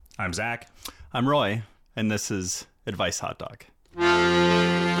I'm Zach. I'm Roy, and this is Advice Hot Dog.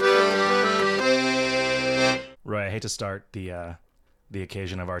 Roy, I hate to start the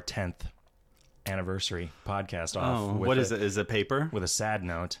occasion of our 10th anniversary podcast off. What is it? Is it paper? With a sad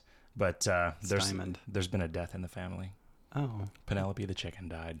note, but there's been a death in the family. Oh. Penelope the chicken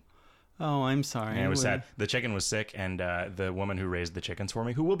died. Oh, I'm sorry. And it was sad. The chicken was sick, and the woman who raised the chickens for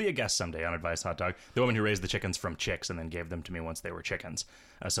me, who will be a guest someday on Advice Hot Dog, the woman who raised the chickens from chicks and then gave them to me once they were chickens,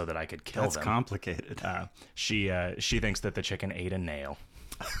 so that I could kill them. That's complicated. She thinks that the chicken ate a nail.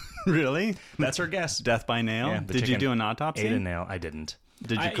 Really? That's her guess. Death by nail? Yeah, Did you do an autopsy? Ate a nail. I didn't.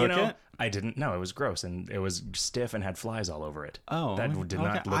 Did you cook it? I didn't. No, it was gross, and it was stiff and had flies all over it. Oh. That did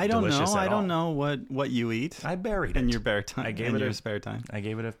not look I don't delicious know. at I don't all. know what you eat I buried it. in your spare time. I gave in it your a spare time. I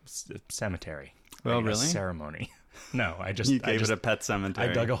gave it a cemetery. Well, Like, really? A ceremony. No, I just You I gave just, it a pet cemetery.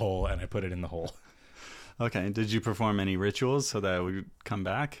 I dug a hole and I put it in the hole. Okay. Did you perform any rituals so that it would come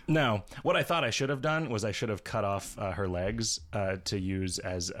back? No, what I thought I should have done was I should have cut off her legs to use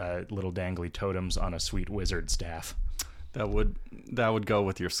as little dangly totems on a sweet wizard staff. That would go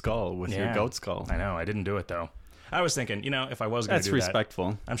with your skull, with your goat skull. I know. I didn't do it though. I was thinking, if I was going to That's do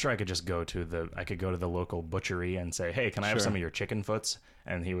respectful. that, I'm sure I could just go to the local butchery and say, "Hey, can I have Sure. some of your chicken foots?"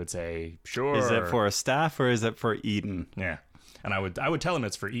 And he would say, "Sure." Is it for a staff or is it for eating? Yeah. And I would tell him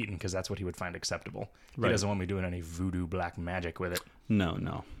it's for eating because that's what he would find acceptable. He Right. doesn't want me doing any voodoo black magic with it.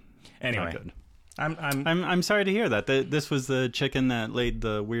 No. Anyway, Not good. I'm sorry to hear that. This was the chicken that laid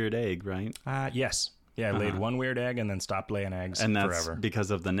the weird egg, right? yes. Yeah, I laid one weird egg and then stopped laying eggs And that's forever.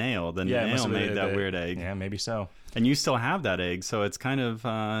 because of the nail. The Yeah, it must nail have been made that weird egg. Yeah, maybe so. And you still have that egg, so it's kind of,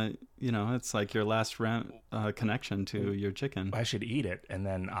 it's like your last connection to your chicken. I should eat it, and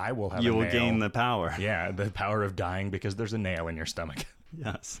then I will have You a will nail. gain the power. Yeah, the power of dying because there's a nail in your stomach.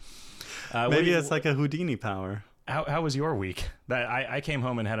 Yes. What Maybe do you- it's like a Houdini power. How was your week? I came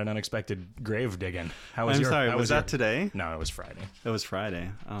home and had an unexpected grave digging. How was I'm your? sorry, how was that your- today? No, it was Friday. It was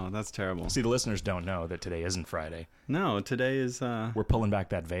Friday. Oh, that's terrible. See, the listeners don't know that today isn't Friday. No, today is... We're pulling back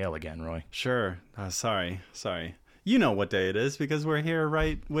that veil again, Roy. Sure. Sorry. You know what day it is because we're here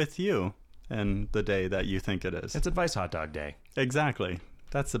right with you and the day that you think it is. It's Advice Hot Dog Day. Exactly.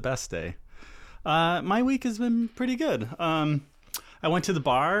 That's the best day. My week has been pretty good. I went to the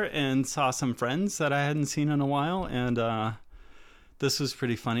bar and saw some friends that I hadn't seen in a while, and this was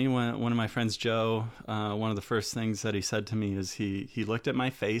pretty funny. When one of my friends, Joe, one of the first things that he said to me is he looked at my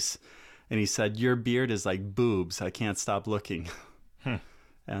face and he said, "Your beard is like boobs. I can't stop looking."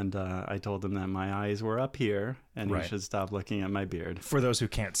 And I told him that my eyes were up here and Right. he should stop looking at my beard. For those who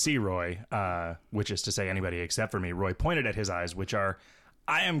can't see Roy, which is to say anybody except for me, Roy pointed at his eyes, which are,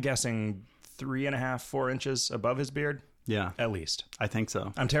 I am guessing, 3.5, 4 inches above his beard. Yeah, At least. I think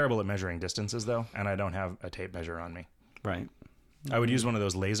so. I'm terrible at measuring distances, though, and I don't have a tape measure on me. Right. I would use one of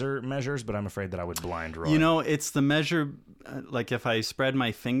those laser measures, but I'm afraid that I would blind Roy. You know, it's the measure, like if I spread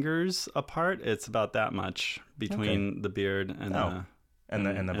my fingers apart, it's about that much between the beard and and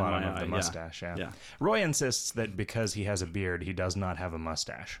the bottom my of the eye, mustache, yeah. Yeah. Roy insists that because he has a beard, he does not have a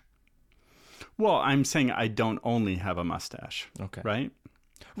mustache. Well, I'm saying I don't only have a mustache. Okay. Right?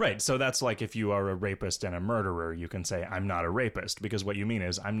 Right, so that's like if you are a rapist and a murderer, you can say, I'm not a rapist, because what you mean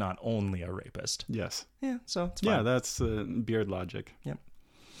is, I'm not only a rapist. Yes. Yeah, so it's fine. Yeah, that's beard logic. Yep.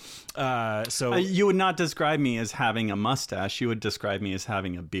 So You would not describe me as having a mustache. You would describe me as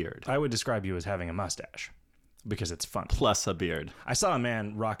having a beard. I would describe you as having a mustache, because it's fun. Plus a beard. I saw a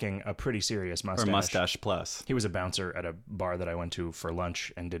man rocking a pretty serious mustache. Or mustache plus. He was a bouncer at a bar that I went to for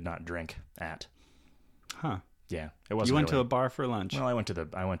lunch and did not drink at. Huh. Yeah, it wasn't You went really- to a bar for lunch? Well, I went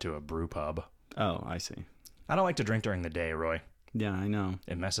to a brew pub. Oh, I see. I don't like to drink during the day, Roy. Yeah, I know.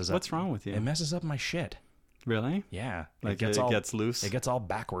 It messes up. What's wrong with you? It messes up my shit. Really? Yeah. Like gets it gets loose? It gets all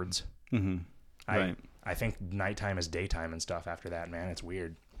backwards. Mm-hmm. Right. I think nighttime is daytime and stuff after that, man. It's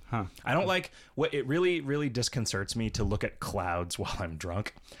weird. Huh. I don't like what it really, really disconcerts me to look at clouds while I'm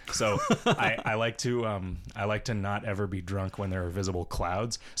drunk. So I like to not ever be drunk when there are visible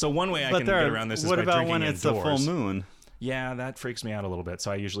clouds. So one way I can get around this is what by about drinking when it's a full indoors. moon? Yeah, that freaks me out a little bit. So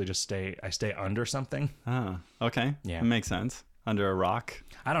I usually just stay under something. Ah, okay. Yeah. It makes sense. Under a rock.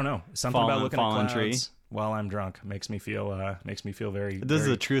 I don't know. Something about looking at fallen clouds tree. while I'm drunk makes me feel very. This is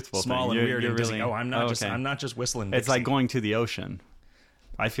very a truthful small thing. and weird and dizzy. really- Oh, I'm not okay. I'm not just whistling. It's Dixie. like going to the ocean.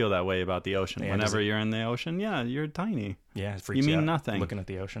 I feel that way about the ocean. Yeah, Whenever does it- you're in the ocean, yeah, you're tiny. Yeah, it freaks You mean out nothing. looking at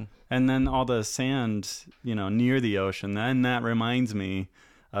the ocean. And then all the sand, near the ocean, then that reminds me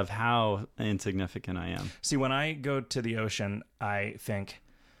of how insignificant I am. See, when I go to the ocean, I think,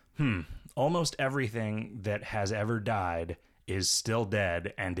 almost everything that has ever died is still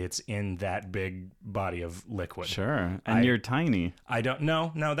dead, and it's in that big body of liquid. Sure. And you're tiny. I don't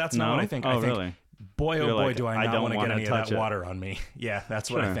know. No, that's not No? what I think. Oh, I think, really? boy, oh You're boy, like, do I I not don't want to get wanna any of touch that it. water on me. Yeah, that's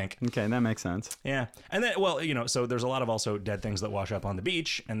what I Sure. think. Okay, that makes sense. Yeah. And then, well, so there's a lot of also dead things that wash up on the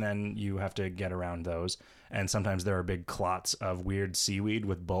beach, and then you have to get around those. And sometimes there are big clots of weird seaweed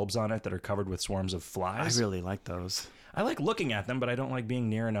with bulbs on it that are covered with swarms of flies. I really like those. I like looking at them, but I don't like being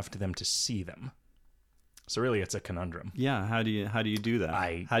near enough to them to see them. So really, it's a conundrum. Yeah, how do you do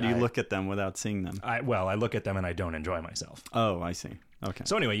that? How do you look at them without seeing them? I look at them and I don't enjoy myself. Oh, I see. Okay.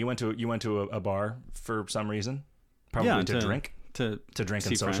 So anyway, you went to a bar for some reason, probably to drink, to drink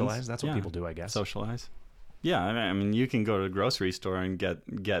and see socialize. friends. That's what people do, I guess. Socialize. Yeah, I mean, you can go to the grocery store and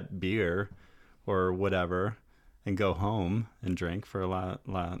get beer or whatever, and go home and drink for a lot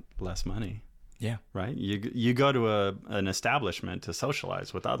less money. Yeah. Right. You go to an establishment to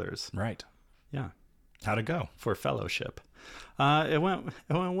socialize with others. Right. Yeah. How'd it go? For fellowship. It went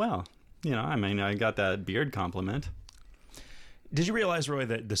well. I mean, I got that beard compliment. Did you realize, Roy,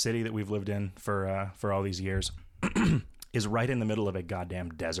 that the city that we've lived in for all these years is right in the middle of a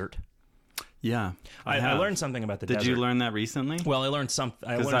goddamn desert? Yeah, I learned something about the desert. Did you learn that recently? Well, I learned some.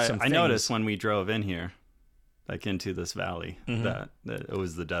 I noticed when we drove in here, like into this valley, that it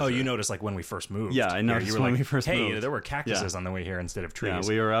was the desert. Oh, you noticed like when we first moved. Yeah, I noticed when we first moved. Hey, there were cactuses on the way here instead of trees.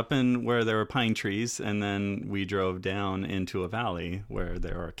 Yeah, we were up in where there were pine trees, and then we drove down into a valley where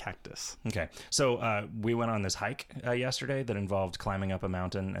there are cactus. Okay, so we went on this hike yesterday that involved climbing up a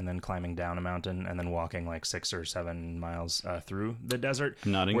mountain and then climbing down a mountain and then walking like 6 or 7 miles through the desert,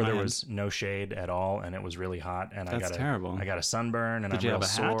 where there was no shade at all, and it was really hot. And That's terrible. I got a sunburn, and Did I'm you real have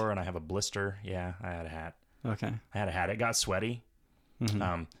a hat? sore, and I have a blister. Yeah, I had a hat. Okay. I had a hat. It got sweaty.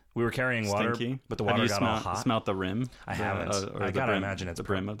 We were carrying water, Stinky. but the water got all hot. Smelt the rim? I haven't. I gotta imagine it's the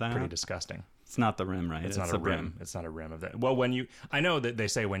brim of that pretty hat? disgusting. It's not the rim, right? It's not a rim. It's not a rim of that. Well, I know that they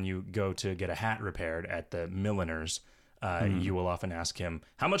say when you go to get a hat repaired at the milliner's, you will often ask him,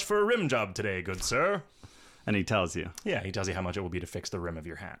 "How much for a rim job today, good sir?" And he tells you. Yeah, he tells you how much it will be to fix the rim of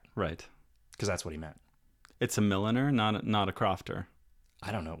your hat. Right. Because that's what he meant. It's a milliner, not a crofter.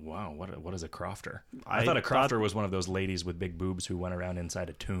 I don't know. Wow, what is a crofter? I thought a crofter was one of those ladies with big boobs who went around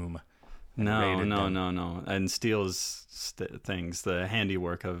inside a tomb. No. And steals things, the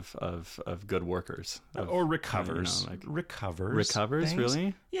handiwork of good workers. Or recovers. Recovers. Recovers, things.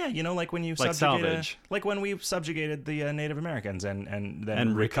 Really? Yeah, like when you salvage. Like when we subjugated the Native Americans and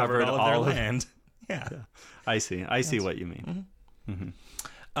then recovered all of their land. Yeah. I see what you mean.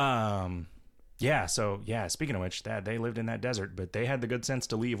 Yeah, so speaking of which, they lived in that desert, but they had the good sense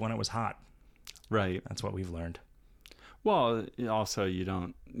to leave when it was hot. Right. That's what we've learned. Well, also you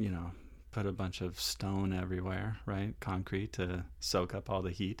don't, put a bunch of stone everywhere, right? Concrete to soak up all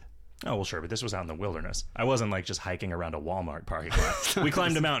the heat. Oh, well, sure, but this was out in the wilderness. I wasn't like just hiking around a Walmart parking lot. We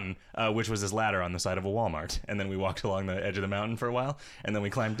climbed a mountain, which was this ladder on the side of a Walmart, and then we walked along the edge of the mountain for a while, and then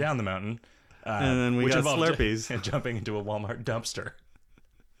we climbed down the mountain. And then we got Slurpees. And jumping into a Walmart dumpster.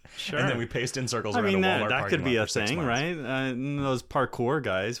 Sure. And then we paced in circles around a Walmart that could be a for 6 thing, miles. right? Those parkour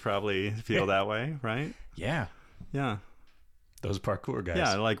guys probably feel that way, right? Yeah. Yeah. Those parkour guys.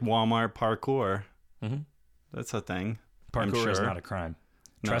 Yeah, like Walmart parkour. Mm-hmm. That's a thing. Parkour is not a crime.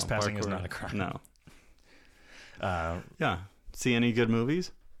 No, Trespassing parkour is not a crime. No. Yeah. See any good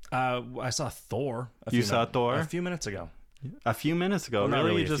movies? I saw Thor. Thor? A few minutes ago. A few minutes ago. Well, really?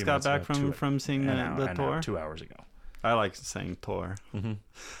 really You just got back from seeing the Thor? 2 hours ago. I like saying Thor.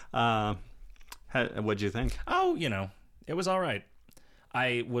 What'd you think? Oh, it was all right.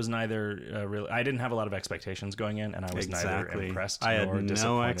 I was neither I didn't have a lot of expectations going in, and I was neither impressed I nor had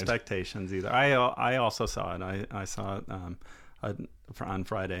disappointed. no expectations either. I also saw it. I saw it on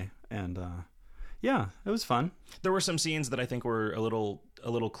Friday, and yeah, it was fun. There were some scenes that I think were a little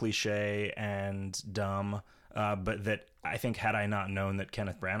cliche and dumb, but that I think had I not known that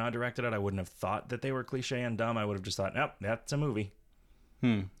Kenneth Branagh directed it, I wouldn't have thought that they were cliche and dumb. I would have just thought, nope, that's a movie.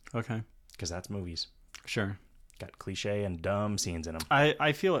 Okay. Because that's movies. Sure. Got cliche and dumb scenes in them.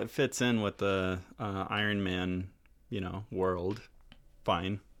 I feel it fits in with the Iron Man, world.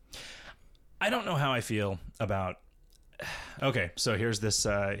 Fine. I don't know how I feel about. Okay, so here's this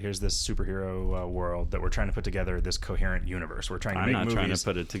superhero world that we're trying to put together, this coherent universe. We're trying to make movies. I'm not trying to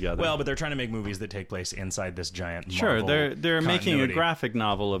put it together. Well, but they're trying to make movies that take place inside this giant Marvel Sure, they're making a continuity. graphic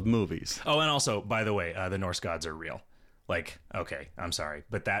novel of movies. Oh, and also, by the way, the Norse gods are real. Like, okay, I'm sorry,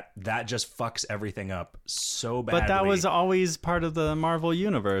 but that just fucks everything up so badly. But that was always part of the Marvel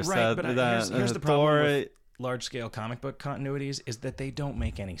universe. Right, but here's the problem Thor with large-scale comic book continuities is that they don't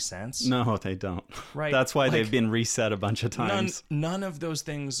make any sense. No, they don't. Right. That's why they've been reset a bunch of times. None of those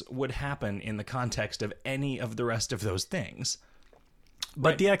things would happen in the context of any of the rest of those things.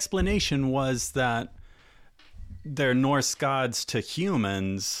 But the explanation was that they're Norse gods to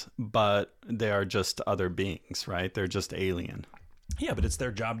humans, but they are just other beings, right? They're just alien. Yeah, but it's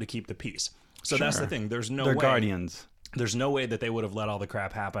their job to keep the peace. So that's the thing. They're guardians. There's no way that they would have let all the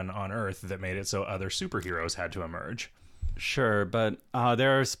crap happen on Earth that made it so other superheroes had to emerge. Sure, but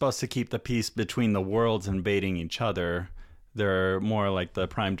they're supposed to keep the peace between the worlds invading each other. They're more like the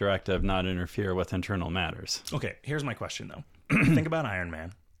Prime Directive, not interfere with internal matters. Okay, here's my question, though. Think about Iron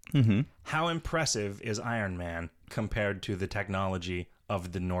Man. Mm-hmm. How impressive is Iron Man compared to the technology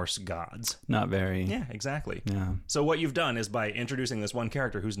of the Norse gods? Not very. Yeah, exactly. Yeah. So what you've done is by introducing this one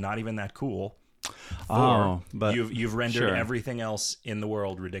character who's not even that cool, but you've rendered everything else in the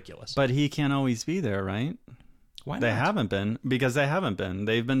world ridiculous. But he can't always be there, right? Why not? They haven't been, because they haven't been.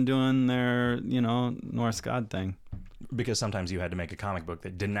 They've been doing their, Norse god thing. Because sometimes you had to make a comic book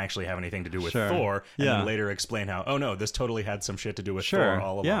that didn't actually have anything to do with Thor, and then later explain how, oh no, this totally had some shit to do with Thor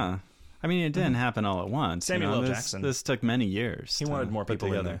all along. Yeah. I mean, it didn't happen all at once. Samuel L. Jackson. This took many years. He wanted more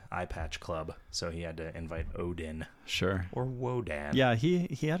people in the Eye Patch Club, so he had to invite Odin. Sure. Or Wodan. Yeah, he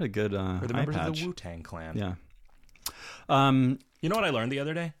had a good or the members eye patch. of the Wu-Tang Clan. Yeah. You know what I learned the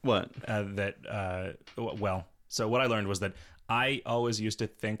other day? What? So what I learned was that I always used to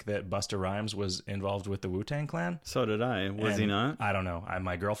think that Busta Rhymes was involved with the Wu-Tang Clan. So did I. Was he not? I don't know.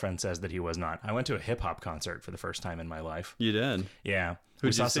 My girlfriend says that he was not. I went to a hip-hop concert for the first time in my life. You did? Yeah.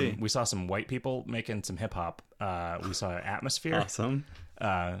 Who'd you see? We saw some white people making some hip-hop. We saw Atmosphere. Awesome.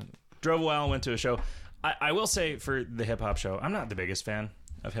 Drove a while, went to a show. I will say for the hip-hop show, I'm not the biggest fan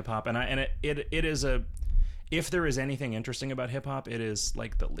of hip-hop. It is a... If there is anything interesting about hip-hop, it is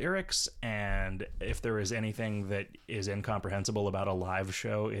like the lyrics, and if there is anything that is incomprehensible about a live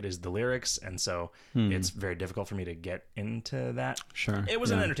show, it is the lyrics, and so it's very difficult for me to get into that. Sure. It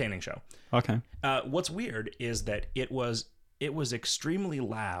was an entertaining show. Okay. What's weird is that it was extremely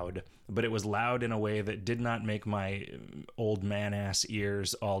loud, but it was loud in a way that did not make my old man-ass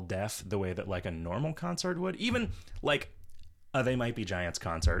ears all deaf the way that like a normal concert would. Even like a They Might Be Giants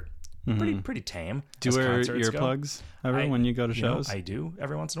concert. Pretty tame. Do you wear earplugs ever when you go to shows? I do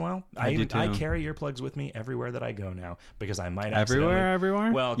every once in a while. I carry earplugs with me everywhere that I go now because I might everywhere.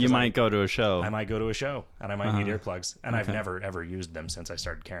 Well, you might go to a show. I might go to a show and I might need earplugs, and I've never ever used them since I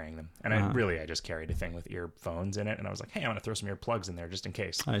started carrying them. And I just carried a thing with earphones in it, and I was like, hey, I'm gonna throw some earplugs in there just in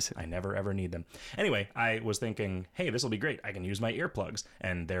case. I see. I never ever need them. Anyway, I was thinking, hey, this will be great. I can use my earplugs,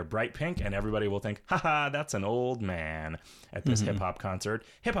 and they're bright pink, and everybody will think, haha, that's an old man at this hip hop concert.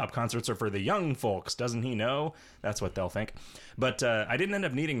 Hip hop concerts are for the young folks, doesn't he know? That's what they'll think. But I didn't end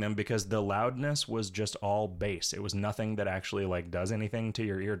up needing them because the loudness was just all bass. It was nothing that actually like does anything to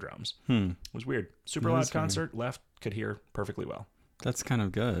your eardrums. It was weird. Super loud concert, left, could hear perfectly well. That's kind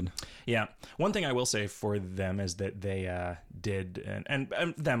of good. Yeah. One thing I will say for them is that they did, and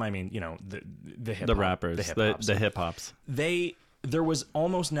them, I mean, the hip-hop. The rappers, the hip-hops. There was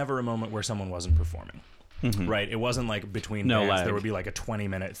almost never a moment where someone wasn't performing. Right. It wasn't like between bands, lag. there would be like a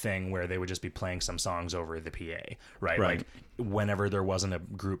 20-minute thing where they would just be playing some songs over the PA. Right. Like whenever there wasn't a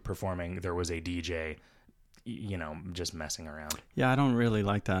group performing, there was a DJ, just messing around. Yeah, I don't really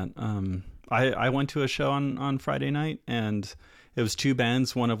like that. I went to a show on Friday night, and it was two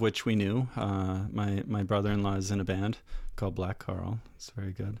bands, one of which we knew. My brother-in-law is in a band called Black Carl. It's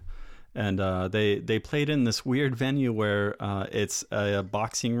very good. And they played in this weird venue where it's a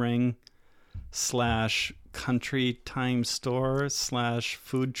boxing ring / country time store /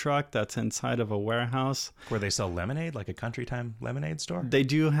 food truck that's inside of a warehouse where they sell lemonade, like a country time lemonade store. They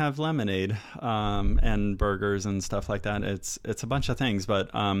do have lemonade and burgers and stuff like that. It's a bunch of things,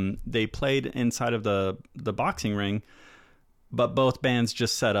 but they played inside of the boxing ring, but both bands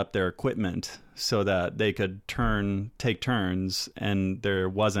just set up their equipment so that they could take turns, and there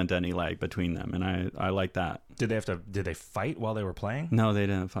wasn't any lag between them, and I like that. Did they fight while they were playing? No, they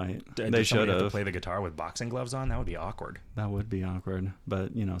didn't fight. They should have to play the guitar with boxing gloves on. That would be awkward. That would be awkward,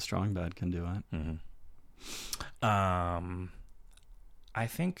 but Strong Bad can do it. I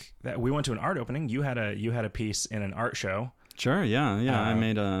think that we went to an art opening. You had a piece in an art show. Sure, yeah. I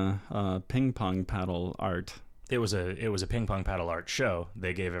made a ping pong paddle art. It was a ping pong paddle art show.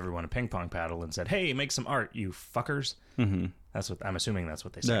 They gave everyone a ping pong paddle and said, "Hey, make some art, you fuckers." Mm-hmm. That's what I'm assuming. That's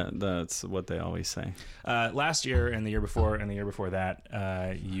what they say. That's what they always say. Last year and the year before and the year before that,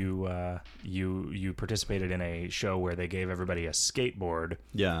 you participated in a show where they gave everybody a skateboard.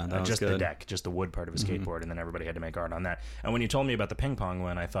 Yeah, that was just good. The deck, just the wood part of a skateboard, and then everybody had to make art on that. And when you told me about the ping pong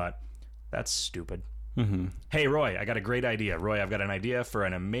one, I thought, that's stupid. Hey, Roy, I got a great idea. Roy, I've got an idea for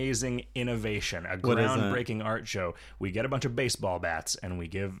an amazing innovation, a groundbreaking art show. We get a bunch of baseball bats, and we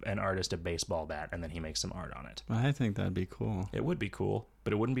give an artist a baseball bat, and then he makes some art on it. I think that'd be cool. It would be cool,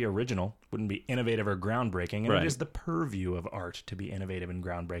 but it wouldn't be original, wouldn't be innovative or groundbreaking, and it is the purview of art to be innovative and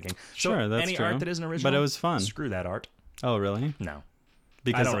groundbreaking. Sure, that's any true. art that isn't original, but it was fun. Screw that art. Oh, really? No.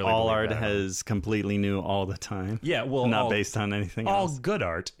 Because really all believe art that at all. has completely new all the time. Yeah, well, not based on anything all else. good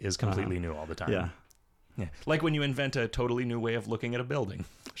art is completely new all the time. Yeah. Yeah. Like when you invent a totally new way of looking at a building.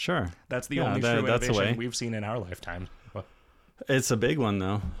 Sure. That's the only true innovation we've seen in our lifetime. Well, it's a big one,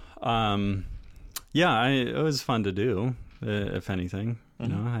 though. It was fun to do, if anything. You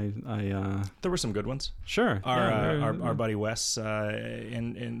know, there were some good ones. Sure. Our buddy Wes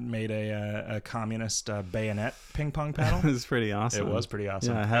made a communist bayonet ping pong paddle. It was pretty awesome. It was pretty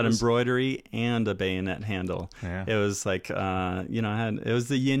awesome. Yeah, it had embroidery and a bayonet handle. Yeah. It was like, it was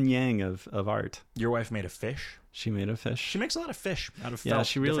the yin yang of art. Your wife made a fish. She made a fish. She makes a lot of fish out of felt. Yeah,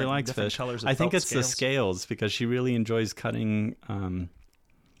 she really likes fish. Colors of I think felt it's the scales because she really enjoys cutting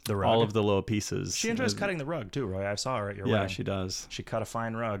the rug. all of the little pieces. She enjoys cutting the rug too, Roy. I saw her at your wedding. Yeah, she does. She cut a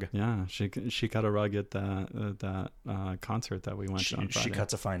fine rug. Yeah, she cut a rug at that concert that we went to on Friday. She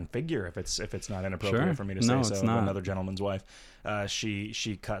cuts a fine figure if it's not inappropriate for me to say so. It's not. Another gentleman's wife.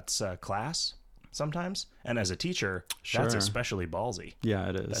 She cuts class sometimes, and as a teacher, that's especially ballsy. Yeah,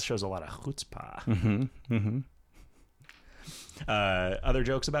 it is. That shows a lot of chutzpah. Other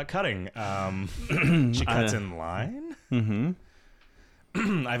jokes about cutting. She cuts in line.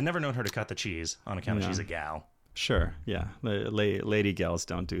 I've never known her to cut the cheese on account of she's a gal. Sure, yeah. Lady gals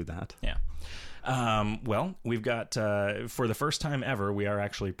don't do that. Yeah. Well, we've got, for the first time ever, we are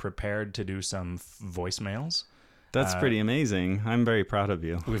actually prepared to do some voicemails. That's pretty amazing. I'm very proud of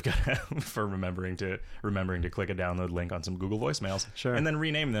you. We've got for remembering to click a download link on some Google voicemails, sure, and then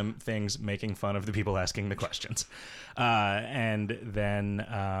rename them things making fun of the people asking the questions. And then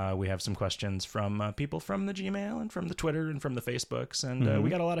we have some questions from people from the Gmail and from the Twitter and from the Facebooks, and we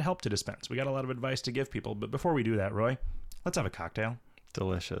got a lot of help to dispense. We got a lot of advice to give people. But before we do that, Roy, let's have a cocktail.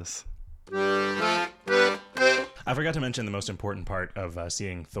 Delicious. I forgot to mention the most important part of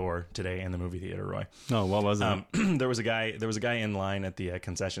seeing Thor today in the movie theater, Roy. Oh, what was it? There was a guy in line at the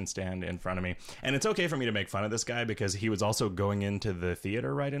concession stand in front of me, and it's okay for me to make fun of this guy because he was also going into the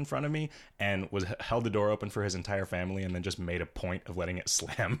theater right in front of me and held the door open for his entire family and then just made a point of letting it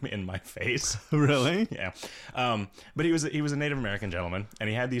slam in my face. Really? Yeah. But he was a Native American gentleman, and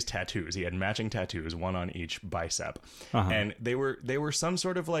he had these tattoos. He had matching tattoos, one on each bicep, and they were some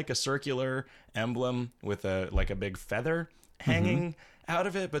sort of like a circular emblem with a big feather hanging out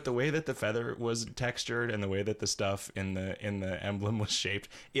of it, but the way that the feather was textured and the way that the stuff in the emblem was shaped,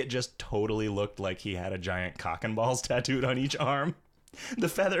 it just totally looked like he had a giant cock and balls tattooed on each arm. The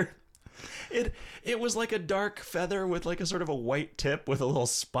feather, it was like a dark feather with like a sort of a white tip with a little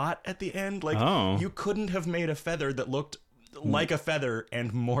spot at the end. Like you couldn't have made a feather that looked like a feather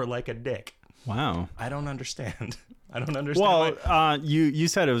and more like a dick. Wow. I don't understand. Well, you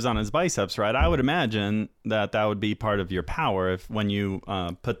said it was on his biceps, right? I would imagine that would be part of your power when you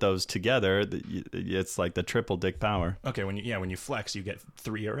put those together. It's like the triple dick power. Okay, when you flex, you get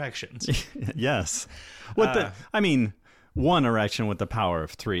 3 erections. Yes. One erection with the power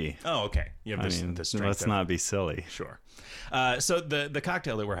of 3. Oh, okay. You have the strength. Let's not be silly. Sure. So the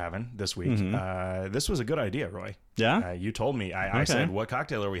cocktail that we're having this week, this was a good idea, Roy. Yeah? You told me. I said, what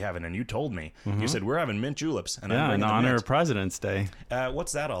cocktail are we having? And you told me. You said, we're having mint juleps. And I'm in honor of President's Day.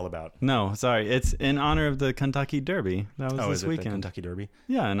 What's that all about? No, sorry. It's in honor of the Kentucky Derby. That was this weekend. The Kentucky Derby?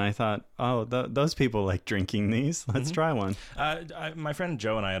 Yeah, and I thought, those people like drinking these. Let's try one. My friend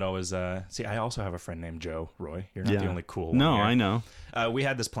Joe and I had always... I also have a friend named Joe, Roy. You're not the only cool one. No, here. I know. We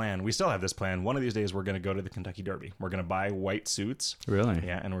had this plan. We still have this plan. One of these days, we're going to go to the Kentucky Derby. We're going to buy white suits. Really?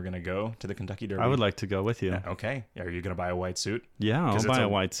 Yeah, and we're going to go to the Kentucky Derby. I would like to go with you. Okay. Are you going to buy a white suit? Yeah, I'll buy a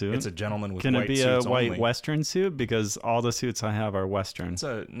white suit. It's a gentleman with white suits. Can it be a white only. Western suit? Because all the suits I have are Western. It's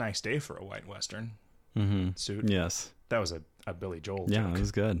a nice day for a white Western suit. Yes. That was a Billy Joel joke. Yeah, it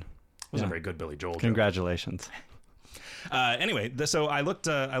was good. It wasn't a very good Billy Joel Congratulations. joke. Anyway, so I looked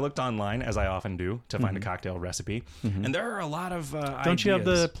online, as I often do, to find a cocktail recipe, and there are a lot of Don't you have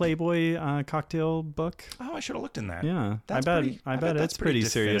the Playboy cocktail book? Oh, I should have looked in that. Yeah, I bet it's pretty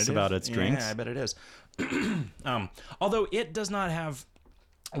serious about its drinks. Yeah, I bet it is. Although it does not have...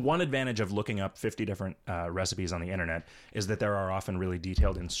 One advantage of looking up 50 different recipes on the internet is that there are often really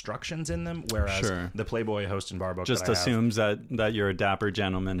detailed instructions in them, whereas the Playboy Host and Bar book just assumes that you're a dapper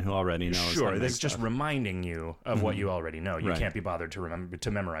gentleman who already knows. Sure, it's just reminding you of what you already know. You can't be bothered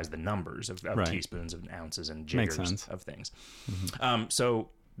to memorize the numbers of teaspoons and ounces and jiggers of things.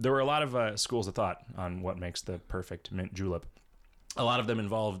 So there were a lot of schools of thought on what makes the perfect mint julep. A lot of them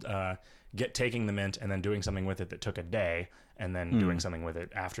involved taking the mint and then doing something with it that took a day, and then doing something with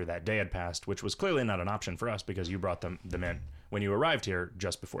it after that day had passed, which was clearly not an option for us because you brought the mint when you arrived here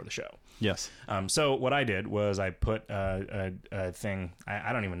just before the show. Yes. So what I did was I put a thing.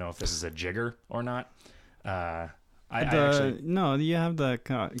 I don't even know if this is a jigger or not. No, you have the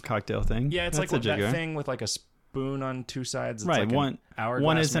cocktail thing. Yeah, it's That's like a jigger. that thing with like a spoon on two sides. It's Right, like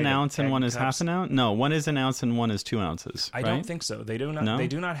one is an ounce and one is half an ounce. No, one is an ounce and one is 2 ounces. I right? don't think so. They do not. No? They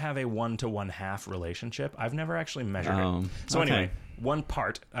do not have a 1 to 1/2 relationship. I've never actually measured Oh, it. So okay. anyway, one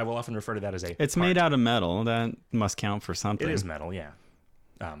part. I will often refer to that as a. It's part. made out of metal. That must count for something. It is metal, yeah.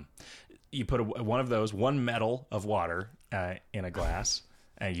 You put one metal of water in a glass,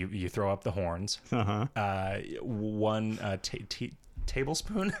 and you throw up the horns. One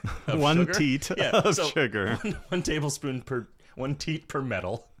tablespoon of one sugar. teat Yeah, of so sugar. One tablespoon one teat per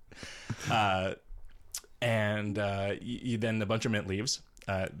metal. And you then a bunch of mint leaves.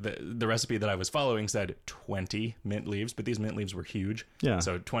 The recipe that I was following said 20 mint leaves, but these mint leaves were huge. Yeah.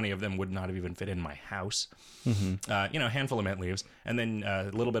 So 20 of them would not have even fit in my house. A handful of mint leaves, and then a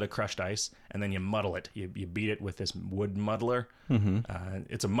little bit of crushed ice, and then you muddle it. You beat it with this wood muddler.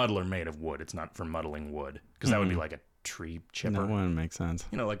 It's a muddler made of wood. It's not for muddling wood, because that would be like a tree chipper. That wouldn't make sense.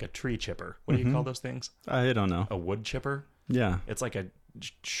 Like a tree chipper. What do you call those things? I don't know. A wood chipper? Yeah. It's like a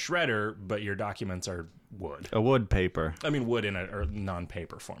shredder, but your documents are wood. A wood paper. I mean, wood in a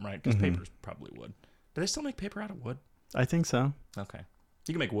non-paper form, right? Because paper's probably wood. Do they still make paper out of wood? I think so. Okay.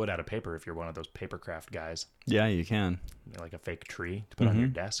 You can make wood out of paper if you're one of those paper craft guys. Yeah, you can. Like a fake tree to put on your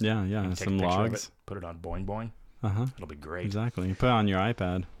desk. Yeah. You can take Some a picture of logs. it, put it on Boing Boing. It'll be great. Exactly. You put it on your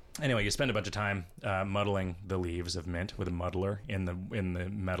iPad. Anyway, you spend a bunch of time muddling the leaves of mint with a muddler in the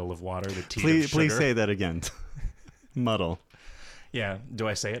metal of water. The teat of sugar. Please say that again. Muddle. Yeah. Do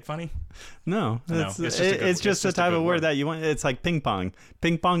I say it funny? No. It's just the type of word that you want. It's like ping pong.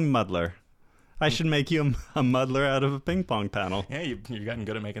 Ping pong muddler. I should make you a muddler out of a ping pong paddle. Yeah, you've gotten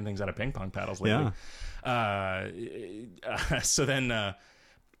good at making things out of ping pong paddles lately. Yeah. So then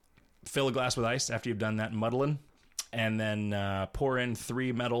fill a glass with ice after you've done that muddling, and then pour in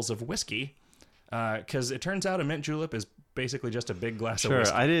 3 medals of whiskey, because it turns out a mint julep is basically just a big glass of whiskey.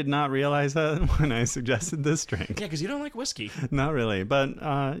 Sure, I did not realize that when I suggested this drink. Yeah, because you don't like whiskey. Not really, but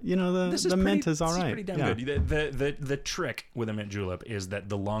the mint is all right. This is pretty damn good. The trick with a mint julep is that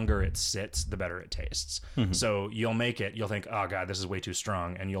the longer it sits, the better it tastes. So you'll make it, you'll think, oh god, this is way too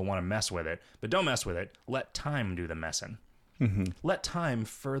strong, and you'll want to mess with it. But don't mess with it. Let time do the messing. Let time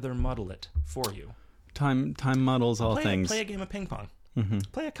further muddle it for you. Time muddles all things. Play a game of ping pong.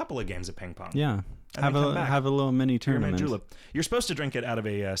 Play a couple of games of ping pong. Yeah. Have a little mini tournament. Julep. You're supposed to drink it out of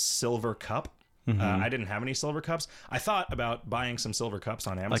a silver cup. I didn't have any silver cups. I thought about buying some silver cups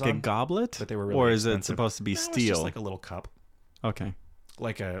on Amazon. Like a goblet? But they were really Or is expensive. it supposed to be It's steel? just like a little cup. Okay.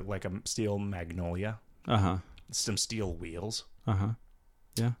 Like a steel magnolia. Some steel wheels.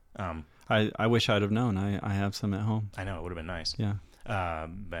 Yeah. I wish I'd have known. I have some at home. I know, it would have been nice. Yeah.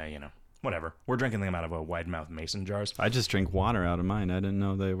 But whatever. We're drinking them out of a wide mouth mason jars. I just drink water out of mine. I didn't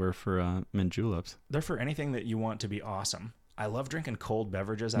know they were for mint juleps. They're for anything that you want to be awesome. I love drinking cold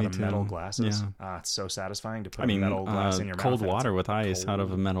beverages out Me of too. metal glasses. Yeah. It's so satisfying to put a metal glass in your mouth. Cold water with ice out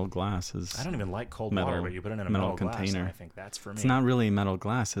of a metal glass is. I don't even like cold metal- water, but you put it in a metal metal glass, container. and I think that's for me. It's not really metal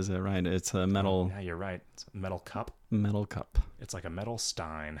glass, is it? Right? It's a metal. Yeah, you're right. It's a metal cup. Metal cup. It's like a metal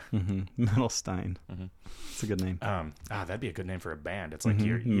stein. Metal Stein. It's a good name. That'd be a good name for a band. It's like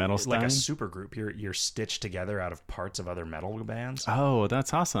Metal it's like a Stein? super group. You're stitched together out of parts of other metal bands. Oh,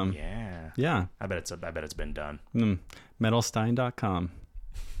 that's awesome. Yeah. Yeah. I bet it's been done. Metalstein.com.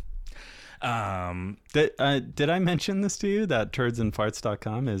 Did I mention this to you that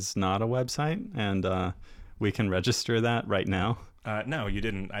turdsandfarts.com is not a website and we can register that right now? No, you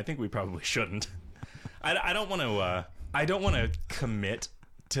didn't. I think we probably shouldn't. I don't want to. I don't want to commit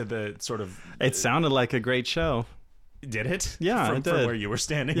to the sort of. It sounded like a great show. Did it? Yeah, it did. From where you were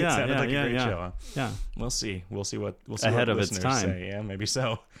standing, it sounded like a great show. Huh? Yeah. We'll see. We'll see what Ahead of its listeners time. say. Yeah, maybe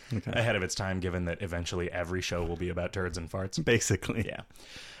so. Okay. Ahead of its time, given that eventually every show will be about turds and farts. Basically. Yeah.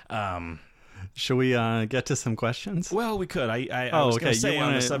 Should we get to some questions? Well, we could. I was going to say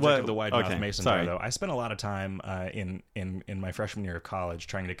on the subject of the wide mouth mason jar, though. I spent a lot of time in my freshman year of college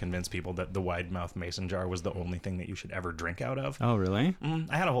trying to convince people that the wide mouth mason jar was the only thing that you should ever drink out of. Oh, really?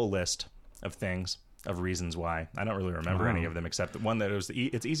 I had a whole list of things, of reasons why. I don't really remember any of them except the one that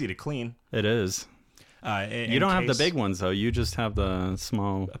it's easy to clean. It is. You don't have the big ones though. You just have the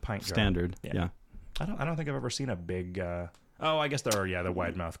small pint jar. standard. Yeah. I don't think I've ever seen a Oh, I guess there are, the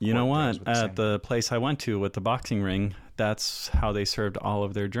wide mouth. You know what? At the place I went to with the boxing ring, that's how they served all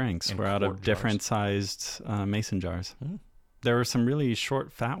of their drinks. We're out of different sized mason jars. There were some really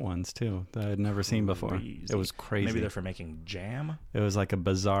short, fat ones, too, that I'd never seen before. It was crazy. Maybe they're for making jam? It was like a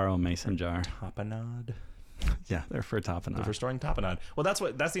bizarro mason jar. Tapenade? Yeah, they're for tapenade. They're for storing tapenade. Well,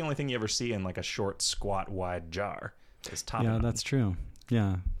 that's the only thing you ever see in like a short, squat, wide jar is tapenade. Yeah, that's true.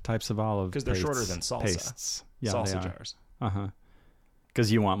 Yeah, types of olive because they're shorter than salsa. Pastes. Yeah, salsa jars.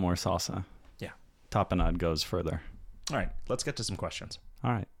 Because you want more salsa. Yeah. Tapenade goes further. All right, let's get to some questions.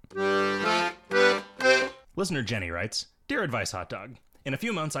 All right. Listener Jenny writes, Dear Advice Hot Dog, in a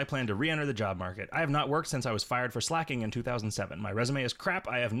few months I plan to re-enter the job market. I have not worked since I was fired for slacking in 2007. My resume is crap.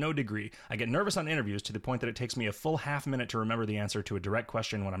 I have no degree. I get nervous on interviews to the point that it takes me a full half minute to remember the answer to a direct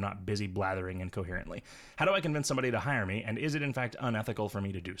question when I'm not busy blathering incoherently. How do I convince somebody to hire me, and is it in fact unethical for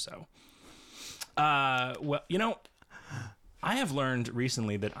me to do so? Well, I have learned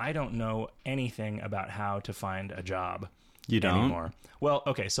recently that I don't know anything about how to find a job. You don't? Anymore. Well,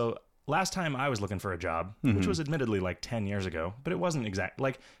 okay, so last time I was looking for a job, which was admittedly like 10 years ago, but it wasn't exact.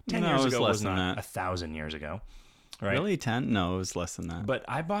 Like 10 years ago was not 1,000 years ago. Right? Really? 10? No, it was less than that. But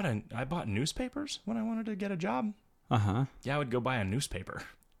I bought newspapers when I wanted to get a job. Uh-huh. Yeah, I would go buy a newspaper.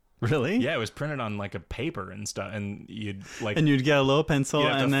 Really? Yeah, it was printed on like a paper and stuff, and you'd get a little pencil,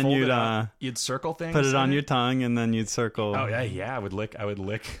 and then you'd circle things, put it on your tongue, and then you'd circle. Oh yeah, I would lick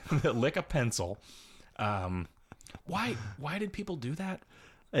lick a pencil. Why did people do that?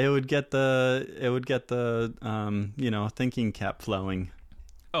 It would get the thinking cap flowing.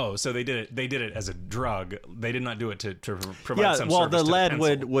 Oh, so they did it as a drug. They did not do it to provide some service. Yeah, well, the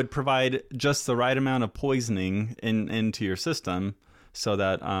lead would provide just the right amount of poisoning into your system, so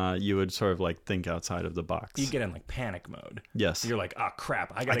that you would sort of like think outside of the box. You get in like panic mode. Yes. You're like, oh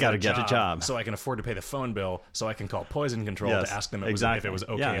crap, I gotta get a job so I can afford to pay the phone bill, so I can call poison control to ask them if it was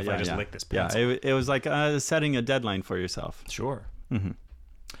okay if I just lick this pencil. Yeah, it was like setting a deadline for yourself. Sure. Mm-hmm.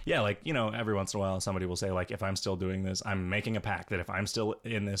 Yeah, like, every once in a while somebody will say, like, if I'm still doing this, I'm making a pact that if I'm still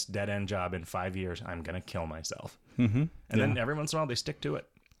in this dead-end job in 5 years, I'm going to kill myself. Mm-hmm. And then every once in a while they stick to it.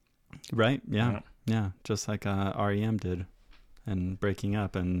 Right, yeah. Yeah, just like REM did and breaking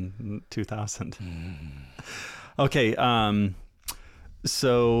up in 2000. Okay,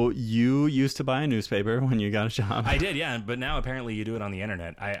 so you used to buy a newspaper when you got a job. I did, yeah, but now apparently you do it on the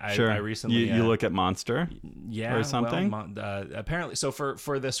internet. I recently you look at Monster, or something. Well, apparently, so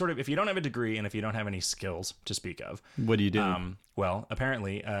for the sort of, if you don't have a degree and if you don't have any skills to speak of, what do you do? Well,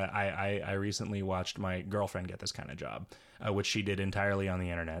 apparently, I recently watched my girlfriend get this kind of job, which she did entirely on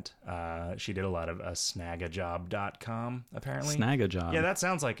the internet. She did a lot of snagajob.com. Apparently, Snagajob. Yeah, that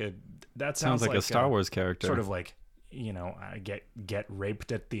sounds like a a Star Wars character, sort of like. Get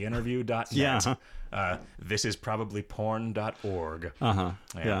raped at the interview.net. Yeah. This is probably porn.org. Uh-huh.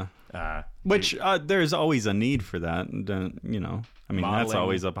 Yeah. Which there's always a need for that. I mean, that's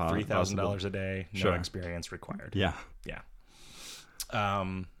always a $3,000 a day, no experience required. Yeah. Yeah.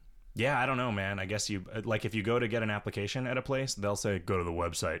 Yeah, I don't know, man. I guess if you go to get an application at a place, they'll say, go to the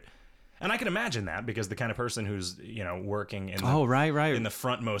website. And I can imagine that because the kind of person who's, working in the, in the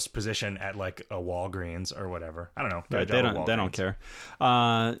frontmost position at like a Walgreens or whatever. I don't know. Right, they don't care.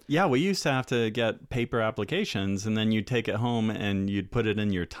 Yeah, we used to have to get paper applications and then you'd take it home and you'd put it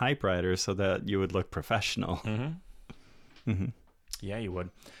in your typewriter so that you would look professional. Mm-hmm. Mm-hmm. Yeah, you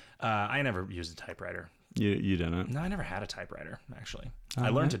would. I never used a typewriter. You didn't? No, I never had a typewriter, actually. I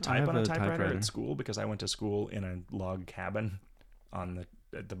learned to type on a typewriter at school because I went to school in a log cabin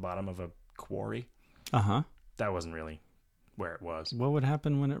at the bottom of a quarry. Uh-huh. That wasn't really where it was. What would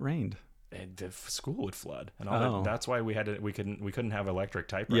happen when it rained? The school would flood, and all that. That's why we couldn't have electric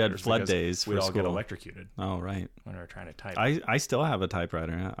typewriters. You had flood days. We'd all get electrocuted. Oh, right. When we were trying to type. I still have a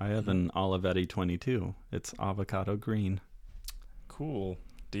typewriter. I have an Olivetti 22. It's avocado green. Cool.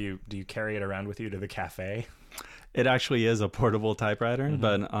 Do you carry it around with you to the cafe? It actually is a portable typewriter,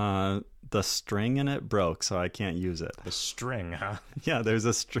 but the string in it broke, so I can't use it. The string, huh? Yeah, there's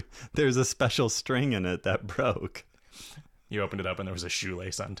a special string in it that broke. You opened it up and there was a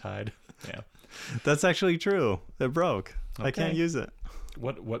shoelace untied. Yeah, that's actually true. It broke. Okay. I can't use it.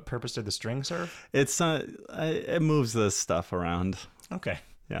 What purpose did the string serve? It moves the stuff around. Okay.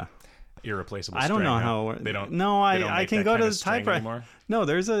 Yeah. Irreplaceable. I don't know how they don't. No, I can go to the typewriter anymore? No,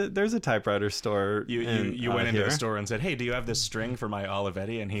 there's a typewriter store. You went into the store and said, "Hey, do you have this string for my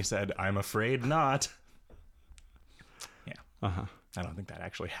Olivetti?" And he said, "I'm afraid not." Yeah. I don't think that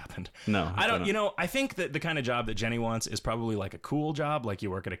actually happened. No, I don't. You know, I think that the kind of job that Jenny wants is probably like a cool job, like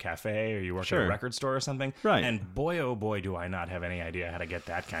you work at a cafe or you work at a record store or something. Right. And boy, oh boy, do I not have any idea how to get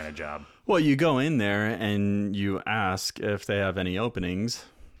that kind of job. Well, you go in there and you ask if they have any openings,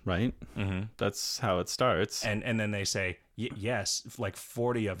 right? Mm-hmm. That's how it starts. And then they say, yes, like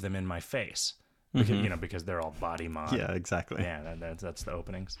 40 of them in my face. Because, because they're all body mod. Yeah, exactly. Yeah, that's the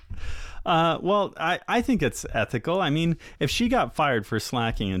openings. Well, I think it's ethical. I mean, if she got fired for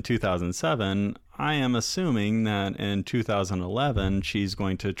slacking in 2007, I am assuming that in 2011, she's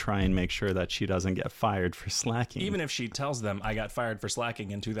going to try and make sure that she doesn't get fired for slacking. Even if she tells them, I got fired for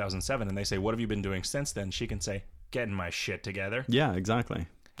slacking in 2007, and they say, what have you been doing since then? She can say, getting my shit together. Yeah, exactly.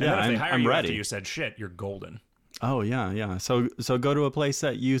 And yeah, then if they hire I'm you ready. after you said shit, you're golden. Oh, yeah. So go to a place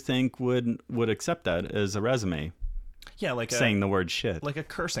that you think would accept that as a resume. Yeah, like saying the word shit. Like a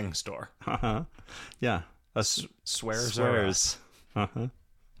cursing store. Uh-huh. Yeah. Swears. Uh-huh.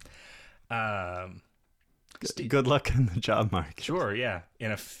 Steve, good luck in the job market. Sure, yeah.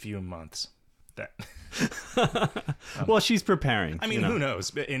 In a few months. That. Well, she's preparing. I mean, who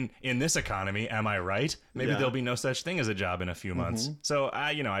knows? In this economy, am I right? Maybe there'll be no such thing as a job in a few months. So,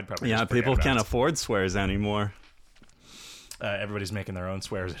 I'd probably just forget people about can't it. afford swears anymore. Everybody's making their own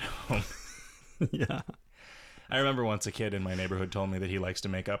swears at home. Yeah. I remember once a kid in my neighborhood told me that he likes to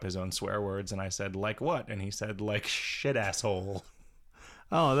make up his own swear words, and I said, like what? And he said, like shit asshole.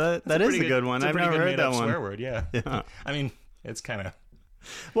 Oh, that is a good one. I've never heard that one. Swear word, yeah. I mean, it's kind of...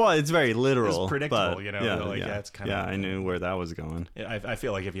 Well, it's very literal. It's predictable, but, it's kind of... Yeah, I knew where that was going. I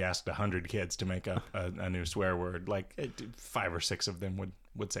feel like if you asked 100 kids to make up a new swear word, like 5 or 6 of them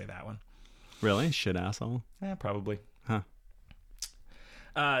would say that one. Really? Shit asshole? Yeah, probably. Huh.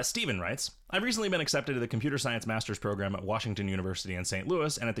 Stephen writes, I've recently been accepted to the computer science master's program at Washington University in St.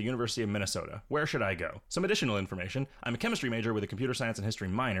 Louis and at the University of Minnesota. Where should I go? Some additional information. I'm a chemistry major with a computer science and history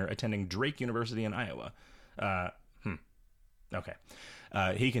minor attending Drake University in Iowa. Okay.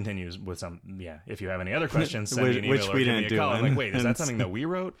 He continues with some, if you have any other questions, send me an email or give me a call. I'm like, wait, is that something that we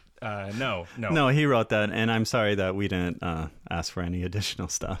wrote? No. No, he wrote that, and I'm sorry that we didn't ask for any additional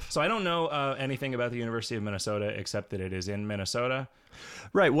stuff. So I don't know anything about the University of Minnesota except that it is in Minnesota.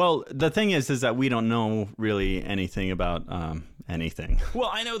 Right. Well, the thing is that we don't know really anything about anything. Well,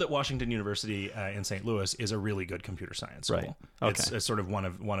 I know that Washington University in St. Louis is a really good computer science school. Right. Okay. It's sort of one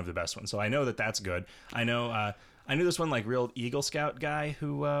of the best ones. So I know that that's good. I know. I knew this one like real Eagle Scout guy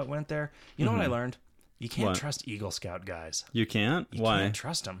who went there. You know what I learned? You can't trust Eagle Scout guys. You can't? Why? You can't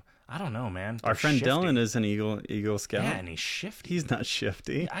trust them. I don't know, man. Our friend shifty. Dylan is an Eagle Scout. Yeah, and he's shifty. He's not